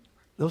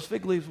 those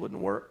fig leaves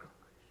wouldn't work.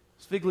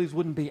 Those fig leaves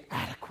wouldn't be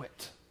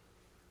adequate.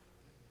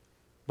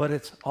 But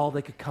it's all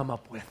they could come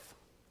up with.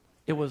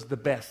 It was the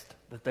best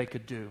that they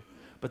could do.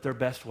 But their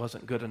best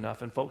wasn't good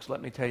enough. And folks, let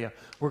me tell you,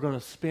 we're going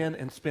to spin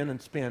and spin and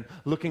spin,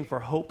 looking for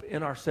hope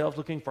in ourselves,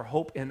 looking for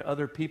hope in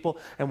other people,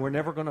 and we're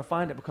never going to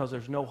find it because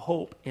there's no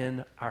hope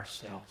in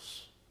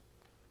ourselves.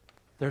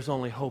 There's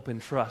only hope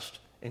and trust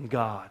in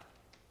God.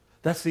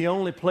 That's the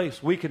only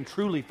place we can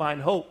truly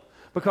find hope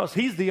because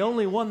He's the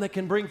only one that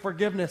can bring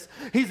forgiveness.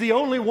 He's the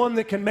only one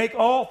that can make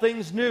all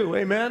things new.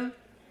 Amen?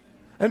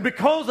 And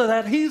because of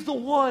that, He's the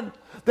one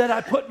that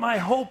I put my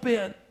hope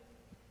in.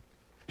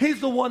 He's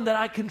the one that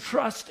I can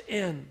trust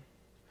in.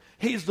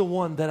 He's the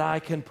one that I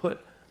can put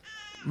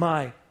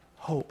my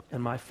hope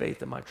and my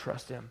faith and my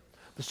trust in.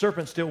 The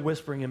serpent's still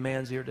whispering in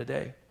man's ear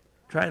today,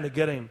 trying to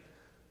get him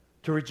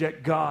to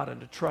reject God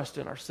and to trust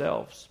in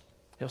ourselves.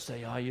 He'll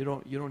say, you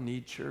don't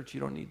need church. You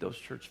don't need those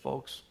church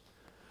folks.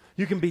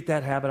 You can beat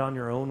that habit on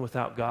your own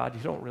without God.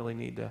 You don't really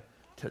need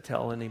to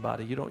tell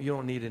anybody. You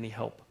don't need any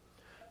help.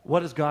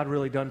 What has God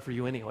really done for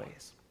you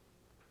anyways?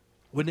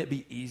 Wouldn't it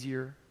be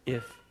easier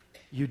if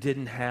you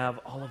didn't have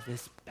all of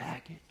this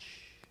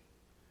baggage?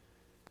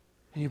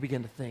 And you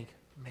begin to think,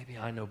 maybe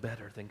I know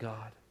better than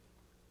God.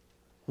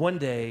 One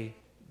day,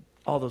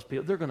 all those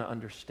people, they're going to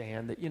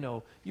understand that,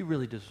 you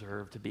really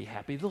deserve to be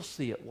happy. They'll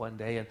see it one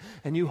day,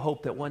 and you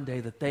hope that one day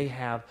that they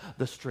have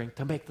the strength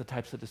to make the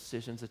types of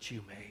decisions that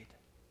you made.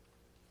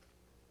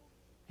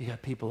 You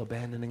got people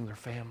abandoning their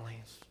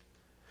families.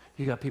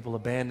 You got people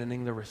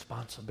abandoning their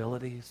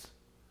responsibilities,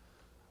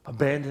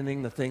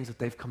 abandoning the things that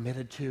they've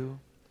committed to.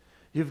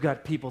 You've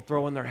got people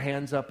throwing their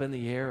hands up in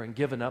the air and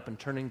giving up and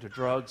turning to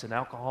drugs and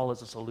alcohol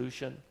as a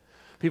solution.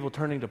 People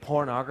turning to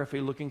pornography,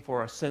 looking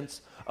for a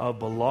sense of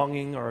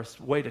belonging or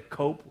a way to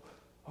cope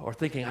or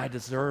thinking, I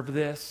deserve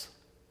this.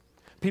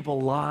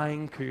 People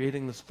lying,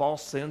 creating this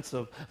false sense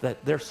of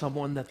that they're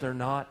someone that they're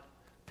not.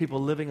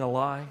 People living a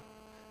lie.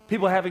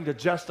 People having to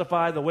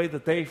justify the way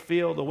that they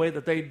feel, the way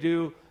that they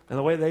do, and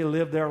the way they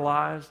live their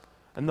lives.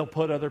 And they'll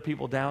put other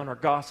people down or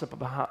gossip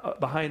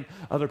behind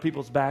other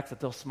people's backs that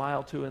they'll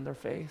smile to in their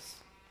face.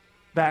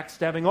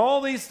 Backstabbing, all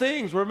these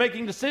things. We're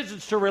making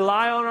decisions to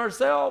rely on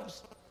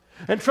ourselves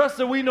and trust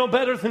that we know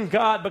better than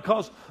God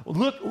because,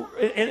 look,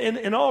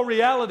 in all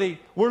reality,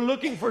 we're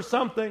looking for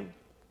something.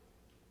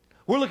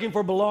 We're looking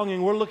for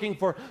belonging. We're looking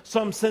for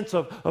some sense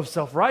of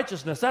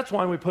self-righteousness. That's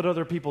why we put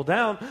other people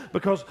down,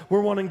 because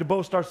we're wanting to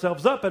boast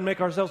ourselves up and make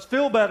ourselves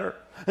feel better.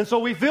 And so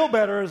we feel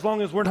better as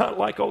long as we're not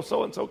like, oh,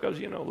 so-and-so, because,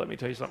 let me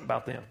tell you something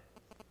about them.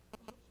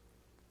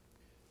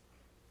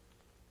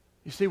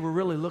 You see, we're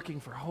really looking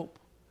for hope.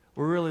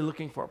 We're really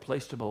looking for a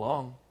place to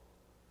belong.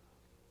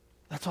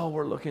 That's all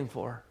we're looking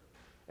for.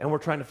 And we're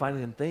trying to find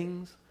it in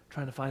things,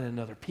 trying to find it in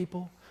other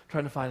people,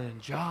 trying to find it in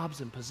jobs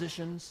and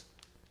positions.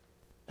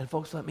 And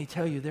folks, let me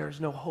tell you, there is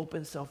no hope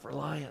in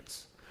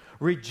self-reliance.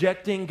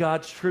 Rejecting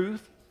God's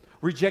truth,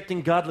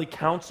 rejecting godly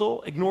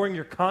counsel, ignoring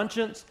your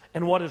conscience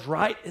and what is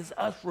right is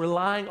us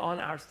relying on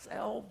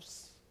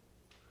ourselves.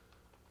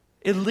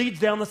 It leads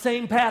down the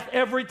same path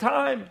every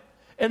time.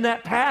 And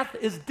that path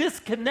is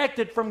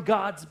disconnected from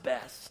God's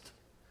best.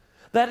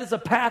 That is a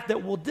path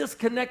that will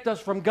disconnect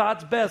us from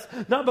God's best,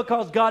 not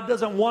because God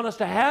doesn't want us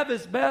to have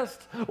His best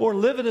or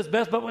live in His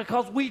best, but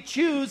because we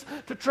choose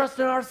to trust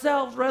in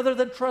ourselves rather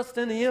than trust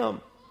in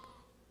Him.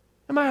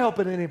 Am I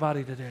helping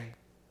anybody today?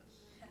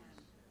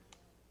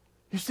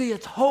 You see,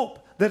 it's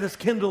hope that is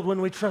kindled when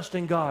we trust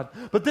in God.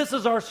 But this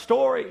is our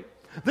story.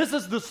 This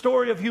is the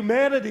story of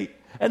humanity.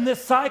 And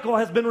this cycle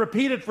has been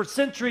repeated for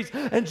centuries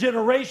and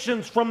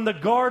generations from the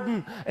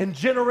garden and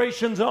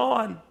generations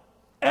on.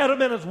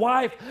 Adam and his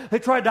wife, they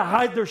tried to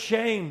hide their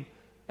shame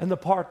and the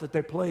part that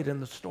they played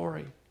in the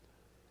story.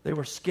 They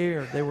were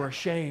scared. They were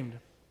ashamed.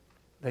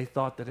 They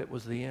thought that it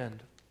was the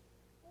end.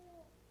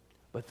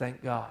 But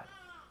thank God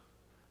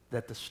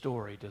that the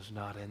story does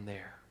not end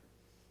there.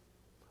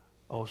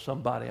 Oh,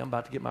 somebody, I'm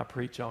about to get my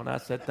preach on. I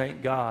said,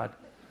 thank God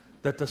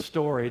that the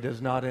story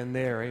does not end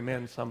there.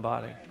 Amen,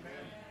 somebody. Amen.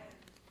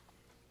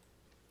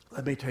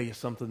 Let me tell you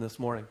something this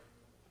morning.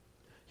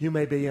 You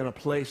may be in a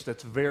place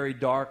that's very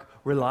dark,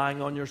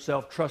 relying on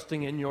yourself,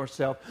 trusting in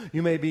yourself.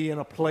 You may be in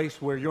a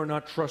place where you're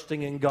not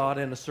trusting in God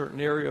in a certain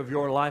area of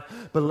your life.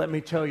 But let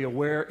me tell you,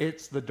 where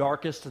it's the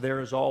darkest, there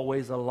is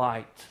always a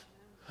light.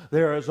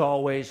 There is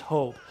always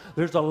hope.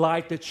 There's a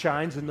light that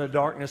shines in the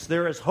darkness.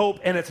 There is hope,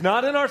 and it's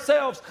not in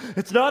ourselves.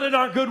 It's not in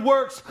our good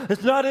works.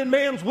 It's not in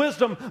man's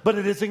wisdom, but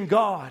it is in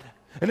God.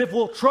 And if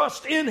we'll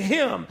trust in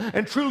Him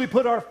and truly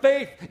put our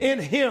faith in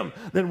Him,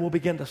 then we'll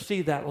begin to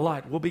see that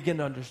light. We'll begin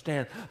to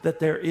understand that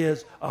there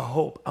is a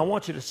hope. I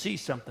want you to see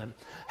something.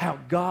 How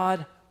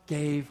God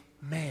gave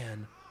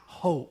man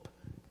hope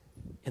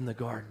in the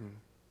garden.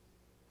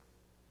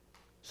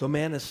 So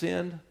man has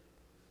sinned.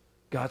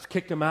 God's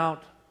kicked him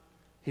out.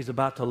 He's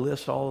about to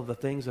list all of the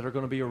things that are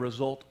going to be a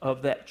result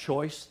of that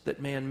choice that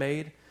man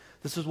made.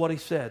 This is what He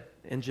said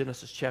in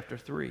Genesis chapter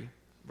 3,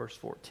 verse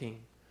 14.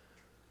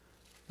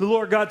 The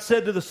Lord God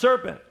said to the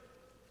serpent,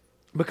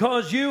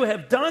 because you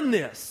have done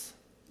this,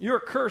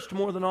 you're cursed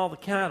more than all the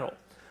cattle,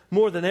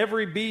 more than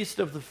every beast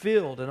of the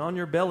field, and on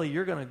your belly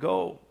you're going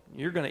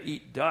to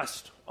eat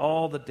dust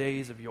all the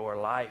days of your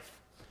life.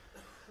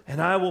 And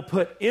I will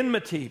put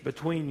enmity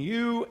between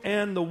you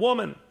and the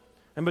woman,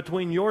 and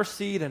between your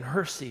seed and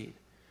her seed.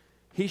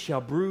 He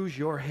shall bruise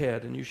your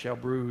head, and you shall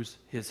bruise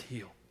his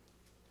heel.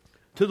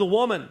 To the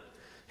woman,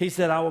 He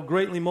said, I will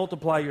greatly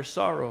multiply your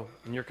sorrow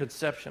and your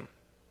conception.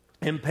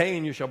 In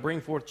pain you shall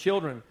bring forth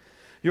children.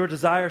 Your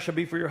desire shall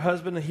be for your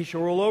husband, and he shall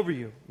rule over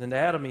you. Then to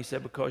Adam He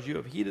said, because you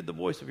have heeded the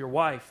voice of your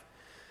wife,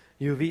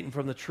 you have eaten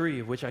from the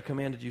tree of which I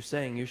commanded you,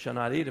 saying, you shall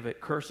not eat of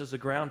it. Cursed is the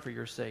ground for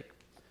your sake.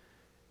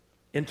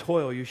 In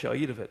toil you shall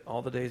eat of it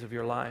all the days of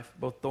your life.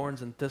 Both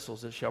thorns and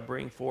thistles it shall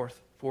bring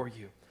forth for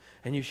you.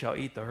 And you shall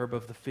eat the herb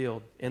of the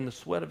field. In the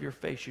sweat of your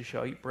face you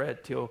shall eat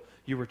bread till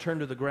you return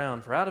to the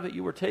ground. For out of it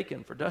you were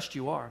taken, for dust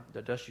you are,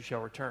 to dust you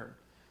shall return.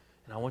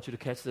 And I want you to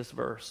catch this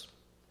verse.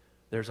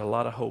 There's a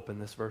lot of hope in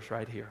this verse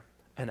right here.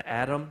 And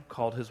Adam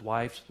called his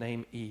wife's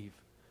name Eve,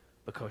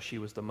 because she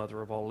was the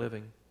mother of all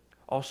living.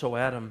 Also for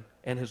Adam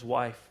and his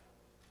wife,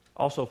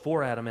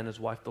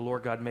 the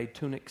Lord God made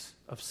tunics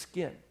of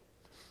skin,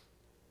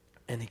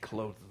 and He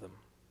clothed them.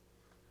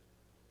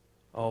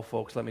 Oh,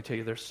 folks, let me tell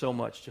you, there's so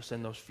much just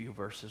in those few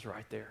verses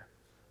right there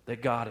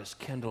that God is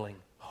kindling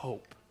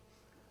hope.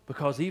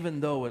 Because even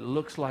though it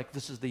looks like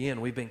this is the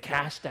end, we've been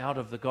cast out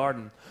of the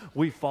garden,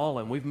 we've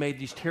fallen, we've made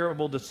these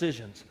terrible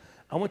decisions,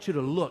 I want you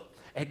to look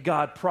at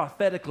God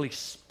prophetically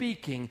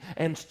speaking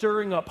and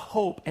stirring up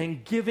hope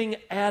and giving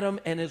Adam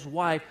and his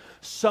wife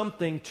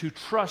something to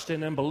trust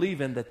in and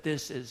believe in, that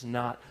this is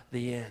not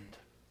the end.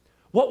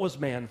 What was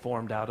man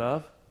formed out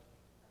of?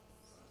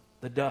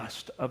 The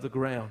dust of the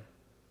ground.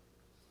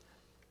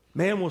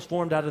 Man was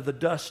formed out of the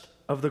dust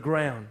of the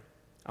ground.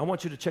 I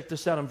want you to check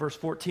this out in verse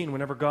 14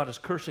 whenever God is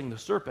cursing the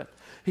serpent.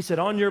 He said,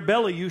 on your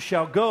belly you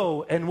shall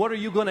go, and what are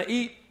you going to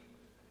eat?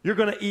 You're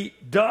going to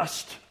eat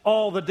dust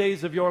all the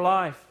days of your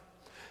life.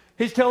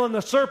 He's telling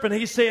the serpent,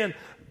 He's saying,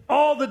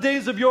 all the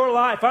days of your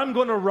life, I'm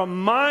going to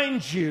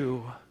remind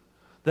you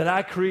that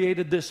I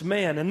created this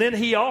man. And then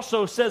He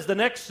also says the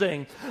next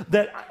thing,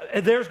 that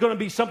there's going to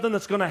be something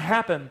that's going to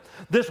happen.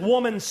 This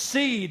woman's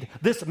seed,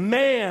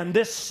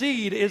 this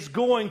seed is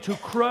going to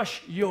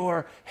crush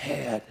your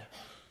head.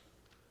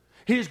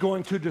 He's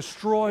going to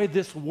destroy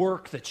this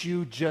work that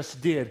you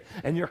just did.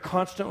 And you're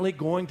constantly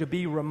going to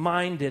be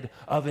reminded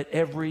of it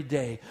every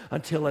day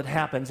until it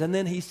happens. And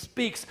then He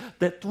speaks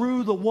that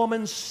through the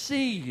woman's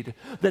seed,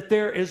 that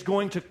there is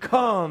going to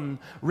come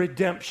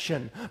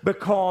redemption,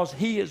 because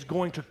He is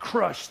going to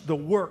crush the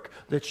work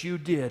that you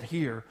did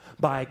here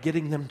by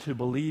getting them to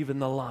believe in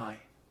the lie.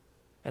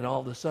 And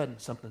all of a sudden,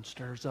 something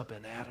stirs up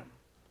in Adam.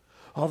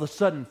 All of a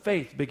sudden,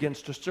 faith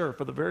begins to stir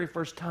for the very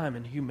first time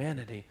in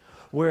humanity,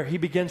 where he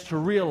begins to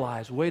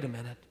realize, wait a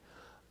minute,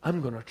 I'm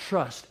going to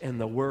trust in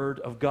the Word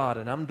of God,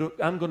 and I'm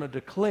going to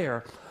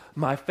declare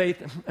my faith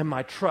and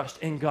my trust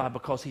in God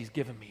because He's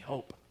given me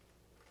hope.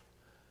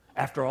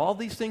 After all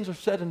these things are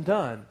said and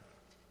done,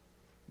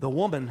 the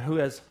woman who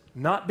has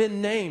not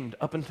been named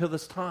up until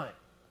this time,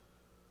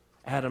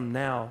 Adam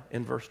now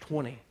in verse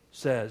 20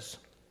 says,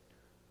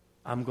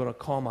 I'm going to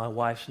call my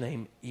wife's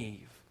name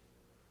Eve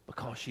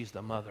because she's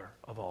the mother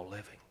of all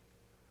living.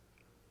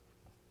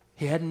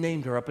 He hadn't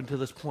named her up until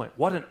this point.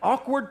 What an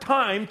awkward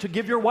time to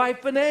give your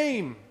wife a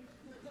name.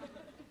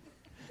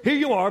 Here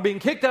you are being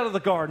kicked out of the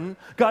garden.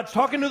 God's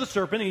talking to the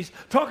serpent. He's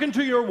talking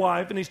to your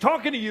wife, and He's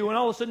talking to you, and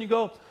all of a sudden you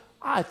go,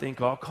 I think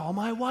I'll call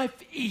my wife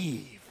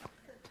Eve.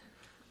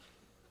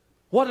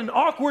 What an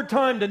awkward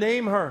time to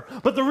name her.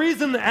 But the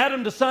reason that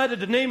Adam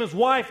decided to name his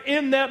wife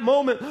in that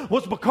moment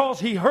was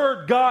because he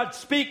heard God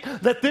speak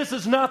that this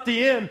is not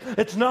the end.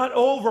 It's not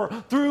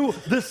over through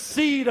the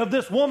seed of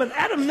this woman.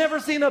 Adam never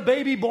seen a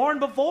baby born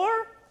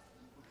before.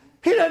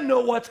 He doesn't know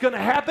what's going to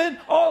happen.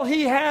 All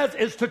he has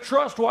is to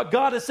trust what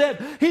God has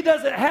said. He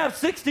doesn't have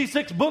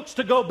 66 books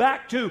to go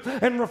back to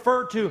and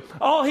refer to.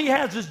 All he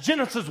has is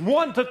Genesis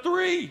 1 to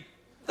 3.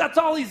 That's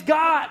all he's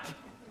got.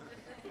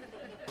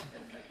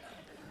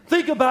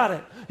 Think about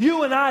it.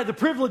 You and I, the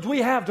privilege we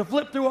have to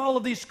flip through all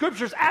of these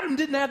scriptures, Adam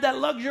didn't have that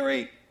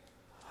luxury.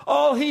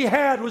 All he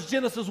had was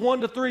Genesis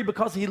 1 to 3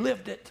 because he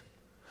lived it.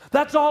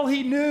 That's all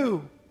he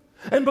knew.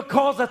 And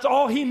because that's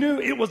all he knew,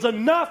 it was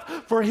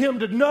enough for him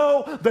to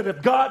know that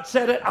if God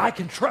said it, I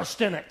can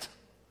trust in it.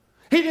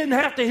 He didn't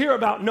have to hear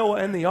about Noah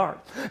and the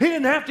ark. He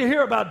didn't have to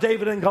hear about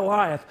David and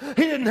Goliath.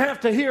 He didn't have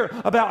to hear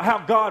about how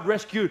God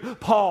rescued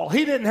Paul.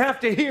 He didn't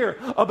have to hear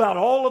about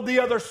all of the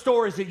other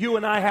stories that you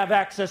and I have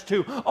access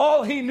to.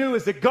 All he knew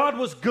is that God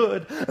was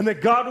good and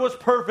that God was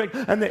perfect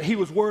and that he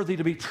was worthy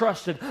to be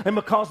trusted. And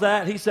because of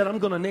that, he said, I'm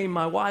going to name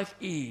my wife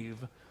Eve.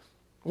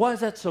 Why is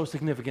that so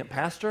significant,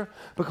 Pastor?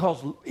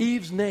 Because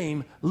Eve's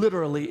name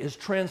literally is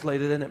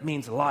translated and it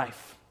means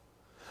life.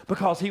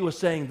 Because he was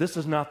saying, this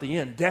is not the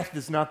end. Death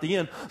is not the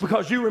end.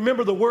 Because you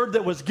remember the word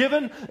that was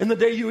given, in the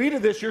day you eat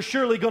of this, you're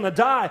surely going to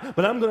die.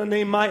 But I'm going to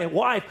name my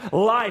wife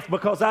Life,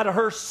 because out of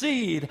her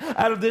seed,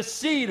 out of this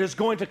seed is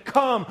going to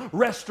come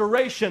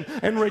restoration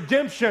and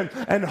redemption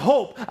and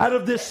hope. Out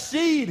of this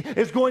seed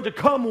is going to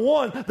come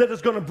one that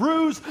is going to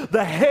bruise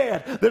the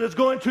head, that is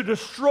going to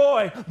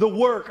destroy the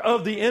work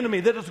of the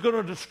enemy, that is going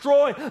to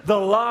destroy the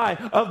lie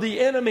of the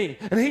enemy.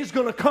 And he's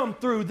going to come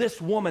through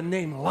this woman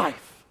named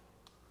Life.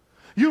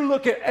 You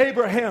look at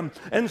Abraham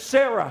and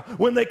Sarah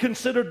when they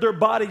considered their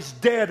bodies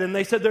dead and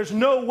they said there's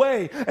no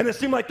way, and it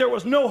seemed like there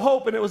was no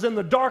hope and it was in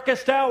the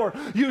darkest hour.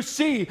 You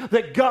see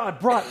that God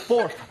brought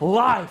forth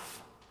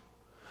life.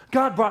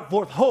 God brought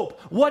forth hope.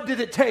 What did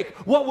it take?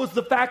 What was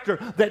the factor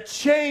that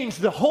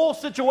changed the whole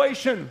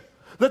situation?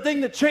 The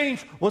thing that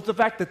changed was the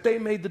fact that they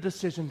made the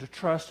decision to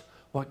trust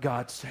what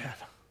God said.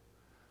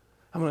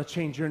 I'm going to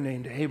change your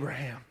name to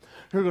Abraham.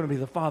 You're going to be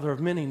the father of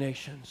many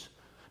nations.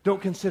 Don't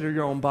consider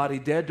your own body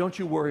dead. Don't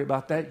you worry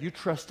about that. You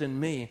trust in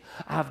me.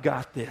 I've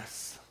got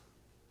this.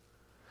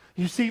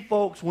 You see,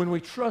 folks, when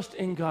we trust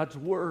in God's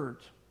word,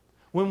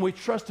 when we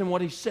trust in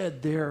what he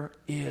said, there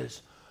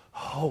is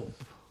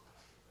hope.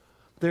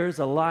 There is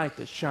a light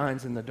that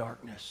shines in the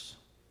darkness.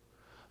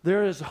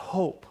 There is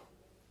hope.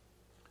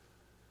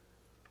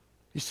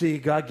 You see,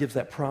 God gives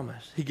that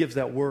promise. He gives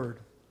that word.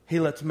 He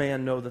lets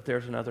man know that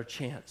there's another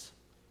chance.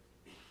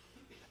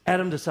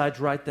 Adam decides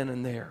right then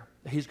and there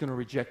he's going to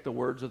reject the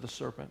words of the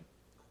serpent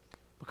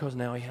because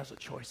now he has a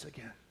choice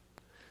again.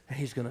 And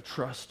he's going to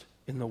trust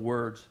in the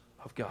words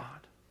of God.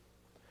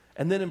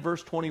 And then in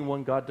verse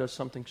 21, God does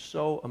something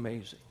so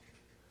amazing.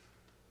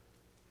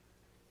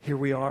 Here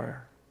we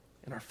are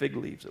in our fig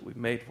leaves that we've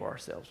made for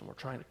ourselves, and we're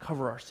trying to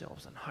cover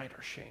ourselves and hide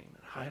our shame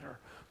and hide our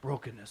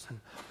brokenness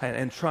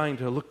and trying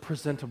to look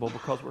presentable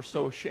because we're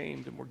so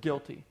ashamed and we're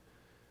guilty.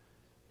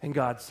 And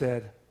God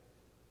said,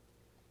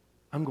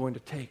 I'm going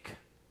to take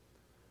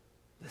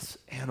this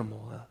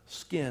animal,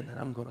 skin, and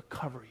I'm going to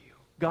cover you.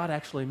 God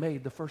actually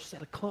made the first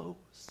set of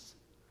clothes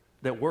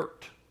that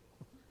worked.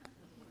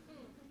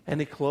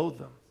 And he clothed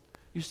them.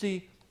 You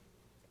see,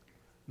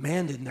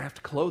 man didn't have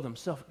to clothe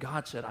himself.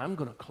 God said, I'm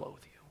going to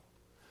clothe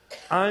you.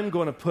 I'm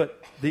going to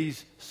put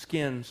these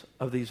skins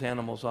of these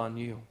animals on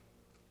you.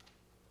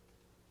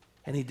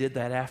 And he did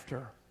that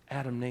after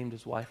Adam named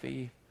his wife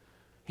Eve.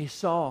 He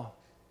saw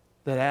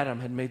that Adam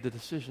had made the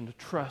decision to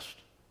trust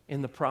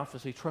in the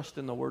prophecy, trust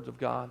in the words of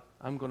God.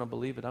 I'm going to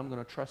believe it. I'm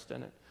going to trust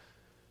in it.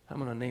 I'm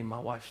going to name my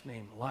wife's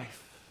name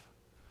Life.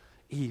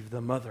 Eve,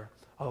 the mother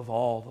of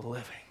all the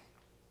living.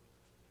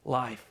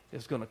 Life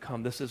is going to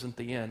come. This isn't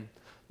the end.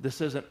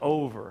 This isn't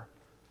over.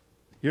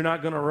 You're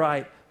not going to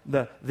write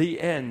the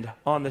end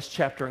on this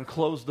chapter and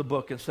close the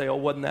book and say, oh,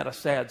 wasn't that a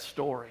sad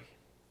story?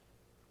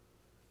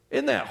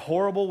 Isn't that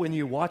horrible when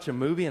you watch a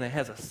movie and it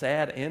has a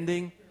sad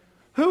ending?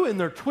 Who in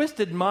their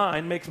twisted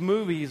mind makes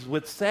movies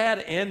with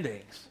sad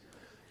endings?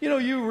 You know,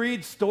 you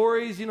read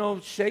stories, you know,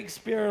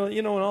 Shakespeare,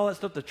 you know, and all that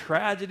stuff, the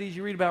tragedies.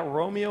 You read about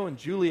Romeo and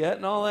Juliet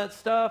and all that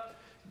stuff.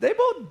 They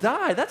both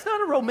die. That's not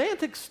a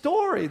romantic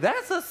story.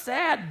 That's a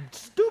sad,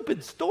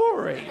 stupid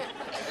story.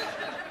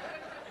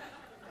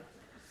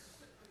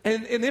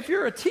 And if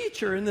you're a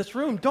teacher in this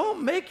room,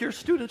 don't make your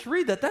students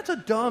read that. That's a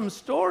dumb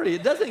story.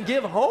 It doesn't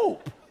give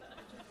hope.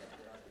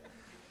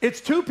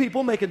 It's two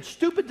people making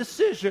stupid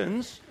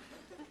decisions,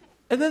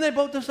 and then they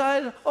both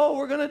decide, oh,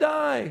 we're going to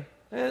die.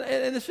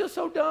 And it's just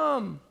so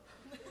dumb.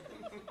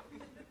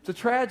 It's a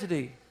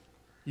tragedy.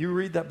 You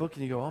read that book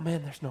and you go, oh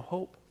man, there's no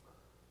hope.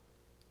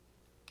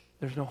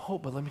 There's no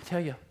hope. But let me tell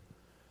you,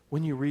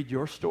 when you read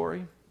your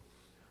story,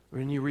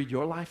 when you read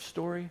your life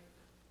story,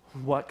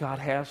 what God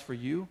has for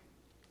you,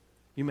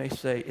 you may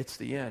say, it's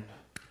the end.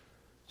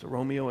 It's a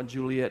Romeo and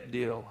Juliet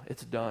deal.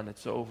 It's done.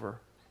 It's over.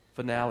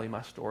 Finale,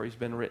 my story's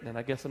been written. And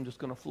I guess I'm just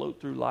going to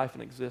float through life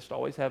and exist,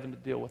 always having to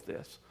deal with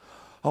this.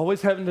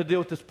 Always having to deal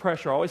with this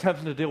pressure, always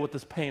having to deal with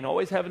this pain,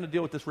 always having to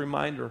deal with this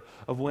reminder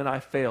of when I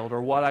failed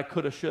or what I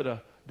could have, should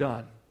have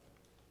done.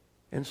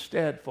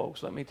 Instead,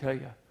 folks, let me tell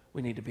you,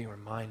 we need to be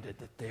reminded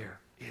that there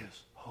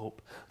is hope.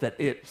 hope, that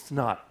it's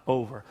not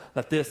over,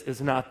 that this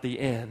is not the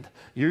end.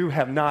 You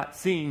have not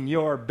seen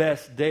your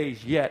best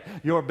days yet.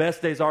 Your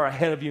best days are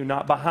ahead of you,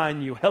 not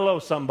behind you. Hello,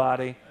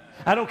 somebody.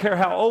 I don't care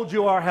how old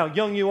you are, how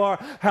young you are,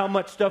 how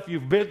much stuff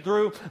you've been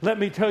through. Let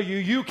me tell you,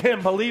 you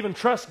can believe and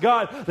trust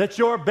God that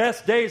your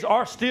best days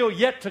are still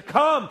yet to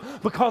come,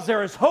 because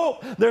there is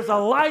hope. There's a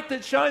light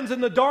that shines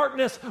in the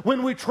darkness.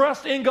 When we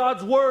trust in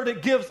God's word,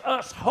 it gives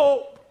us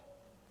hope.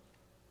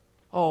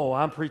 Oh,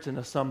 I'm preaching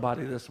to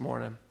somebody this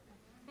morning.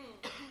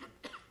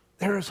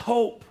 There is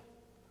hope.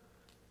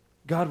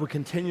 God would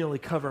continually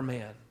cover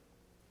man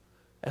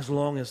as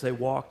long as they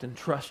walked and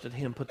trusted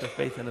him, put their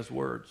faith in his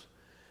words.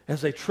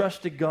 As they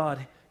trusted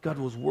God, God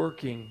was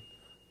working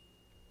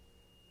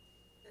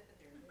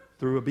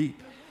through a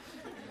beep.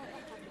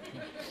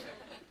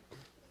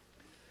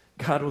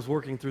 God was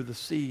working through the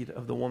seed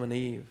of the woman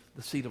Eve,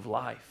 the seed of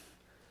life,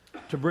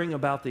 to bring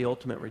about the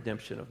ultimate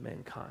redemption of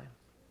mankind.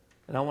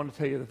 And I want to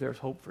tell you that there's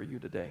hope for you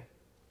today.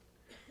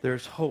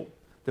 There's hope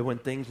that when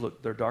things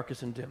look their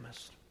darkest and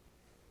dimmest,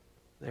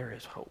 there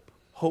is hope.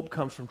 Hope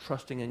comes from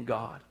trusting in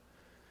God.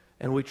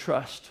 And we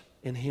trust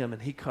in him,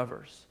 and he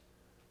covers.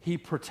 He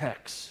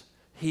protects.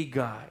 He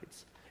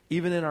guides.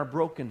 Even in our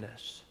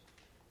brokenness,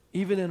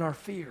 even in our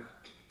fear,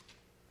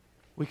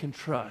 we can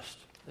trust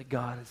that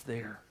God is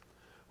there.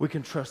 We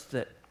can trust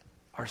that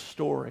our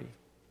story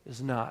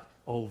is not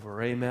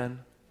over. Amen?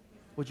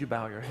 Would you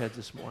bow your heads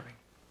this morning?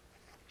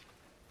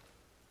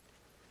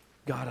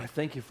 God, I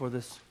thank you for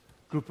this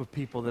group of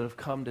people that have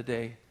come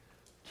today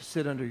to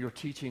sit under your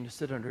teaching, to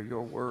sit under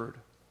your word,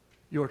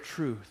 your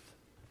truth.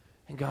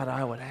 And God,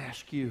 I would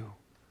ask you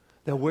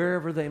that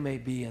wherever they may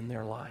be in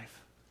their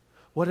life,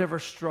 whatever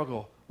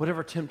struggle,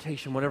 whatever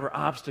temptation, whatever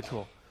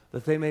obstacle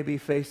that they may be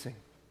facing,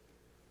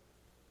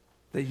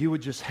 that you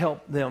would just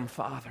help them,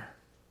 Father.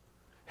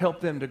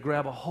 Help them to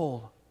grab a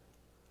hold,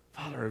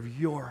 Father, of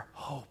your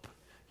hope,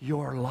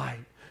 your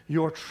light,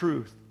 your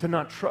truth, to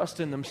not trust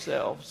in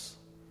themselves,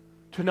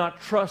 to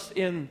not trust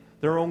in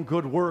their own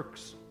good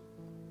works,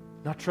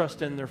 not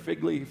trust in their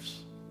fig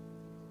leaves,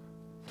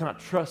 not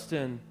trust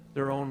in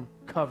their own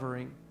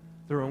covering,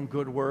 their own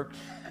good works,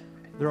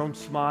 their own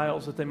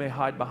smiles that they may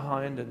hide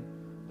behind, and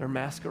their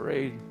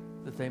masquerade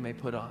that they may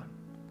put on.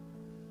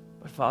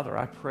 But Father,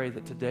 I pray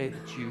that today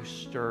that you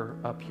stir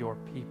up your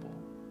people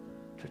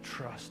to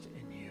trust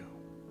in you,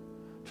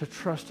 to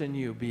trust in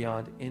you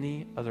beyond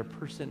any other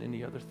person,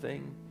 any other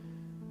thing,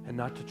 and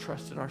not to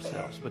trust in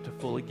ourselves, but to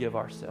fully give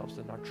ourselves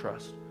and our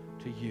trust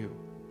to you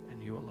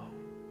and you alone.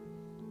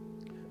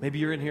 Maybe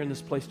you're in here in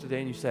this place today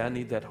and you say, I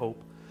need that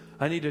hope.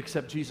 I need to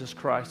accept Jesus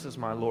Christ as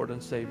my Lord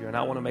and Savior, and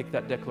I want to make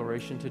that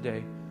declaration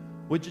today.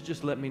 Would you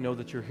just let me know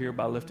that you're here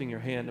by lifting your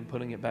hand and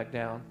putting it back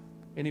down?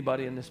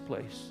 Anybody in this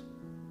place?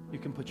 You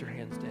can put your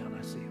hands down.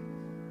 I see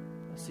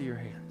them. I see your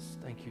hands.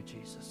 Thank you,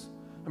 Jesus.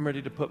 I'm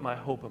ready to put my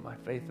hope and my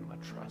faith and my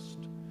trust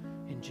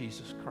in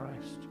Jesus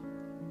Christ.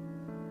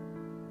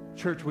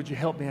 Church, would you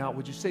help me out?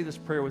 Would you say this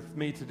prayer with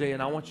me today?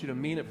 And I want you to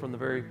mean it from the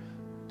very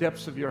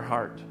depths of your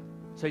heart.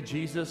 Say,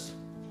 Jesus,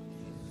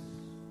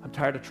 I'm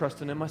tired of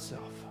trusting in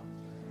myself,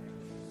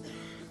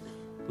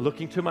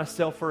 looking to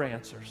myself for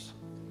answers,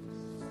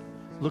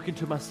 looking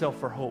to myself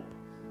for hope.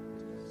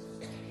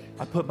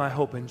 I put my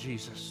hope in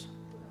Jesus.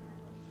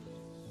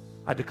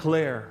 I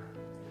declare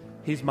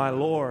He's my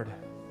Lord.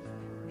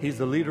 He's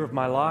the leader of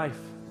my life.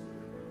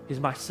 He's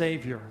my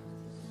Savior.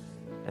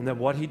 And that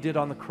what He did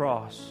on the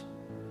cross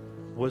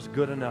was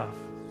good enough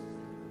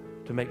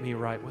to make me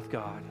right with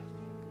God,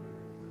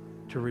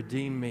 to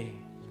redeem me,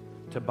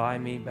 to buy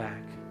me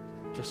back,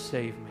 to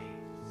save me.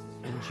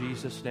 In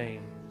Jesus'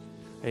 name,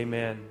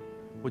 amen.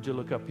 Would you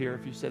look up here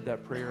if you said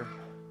that prayer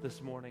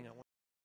this morning?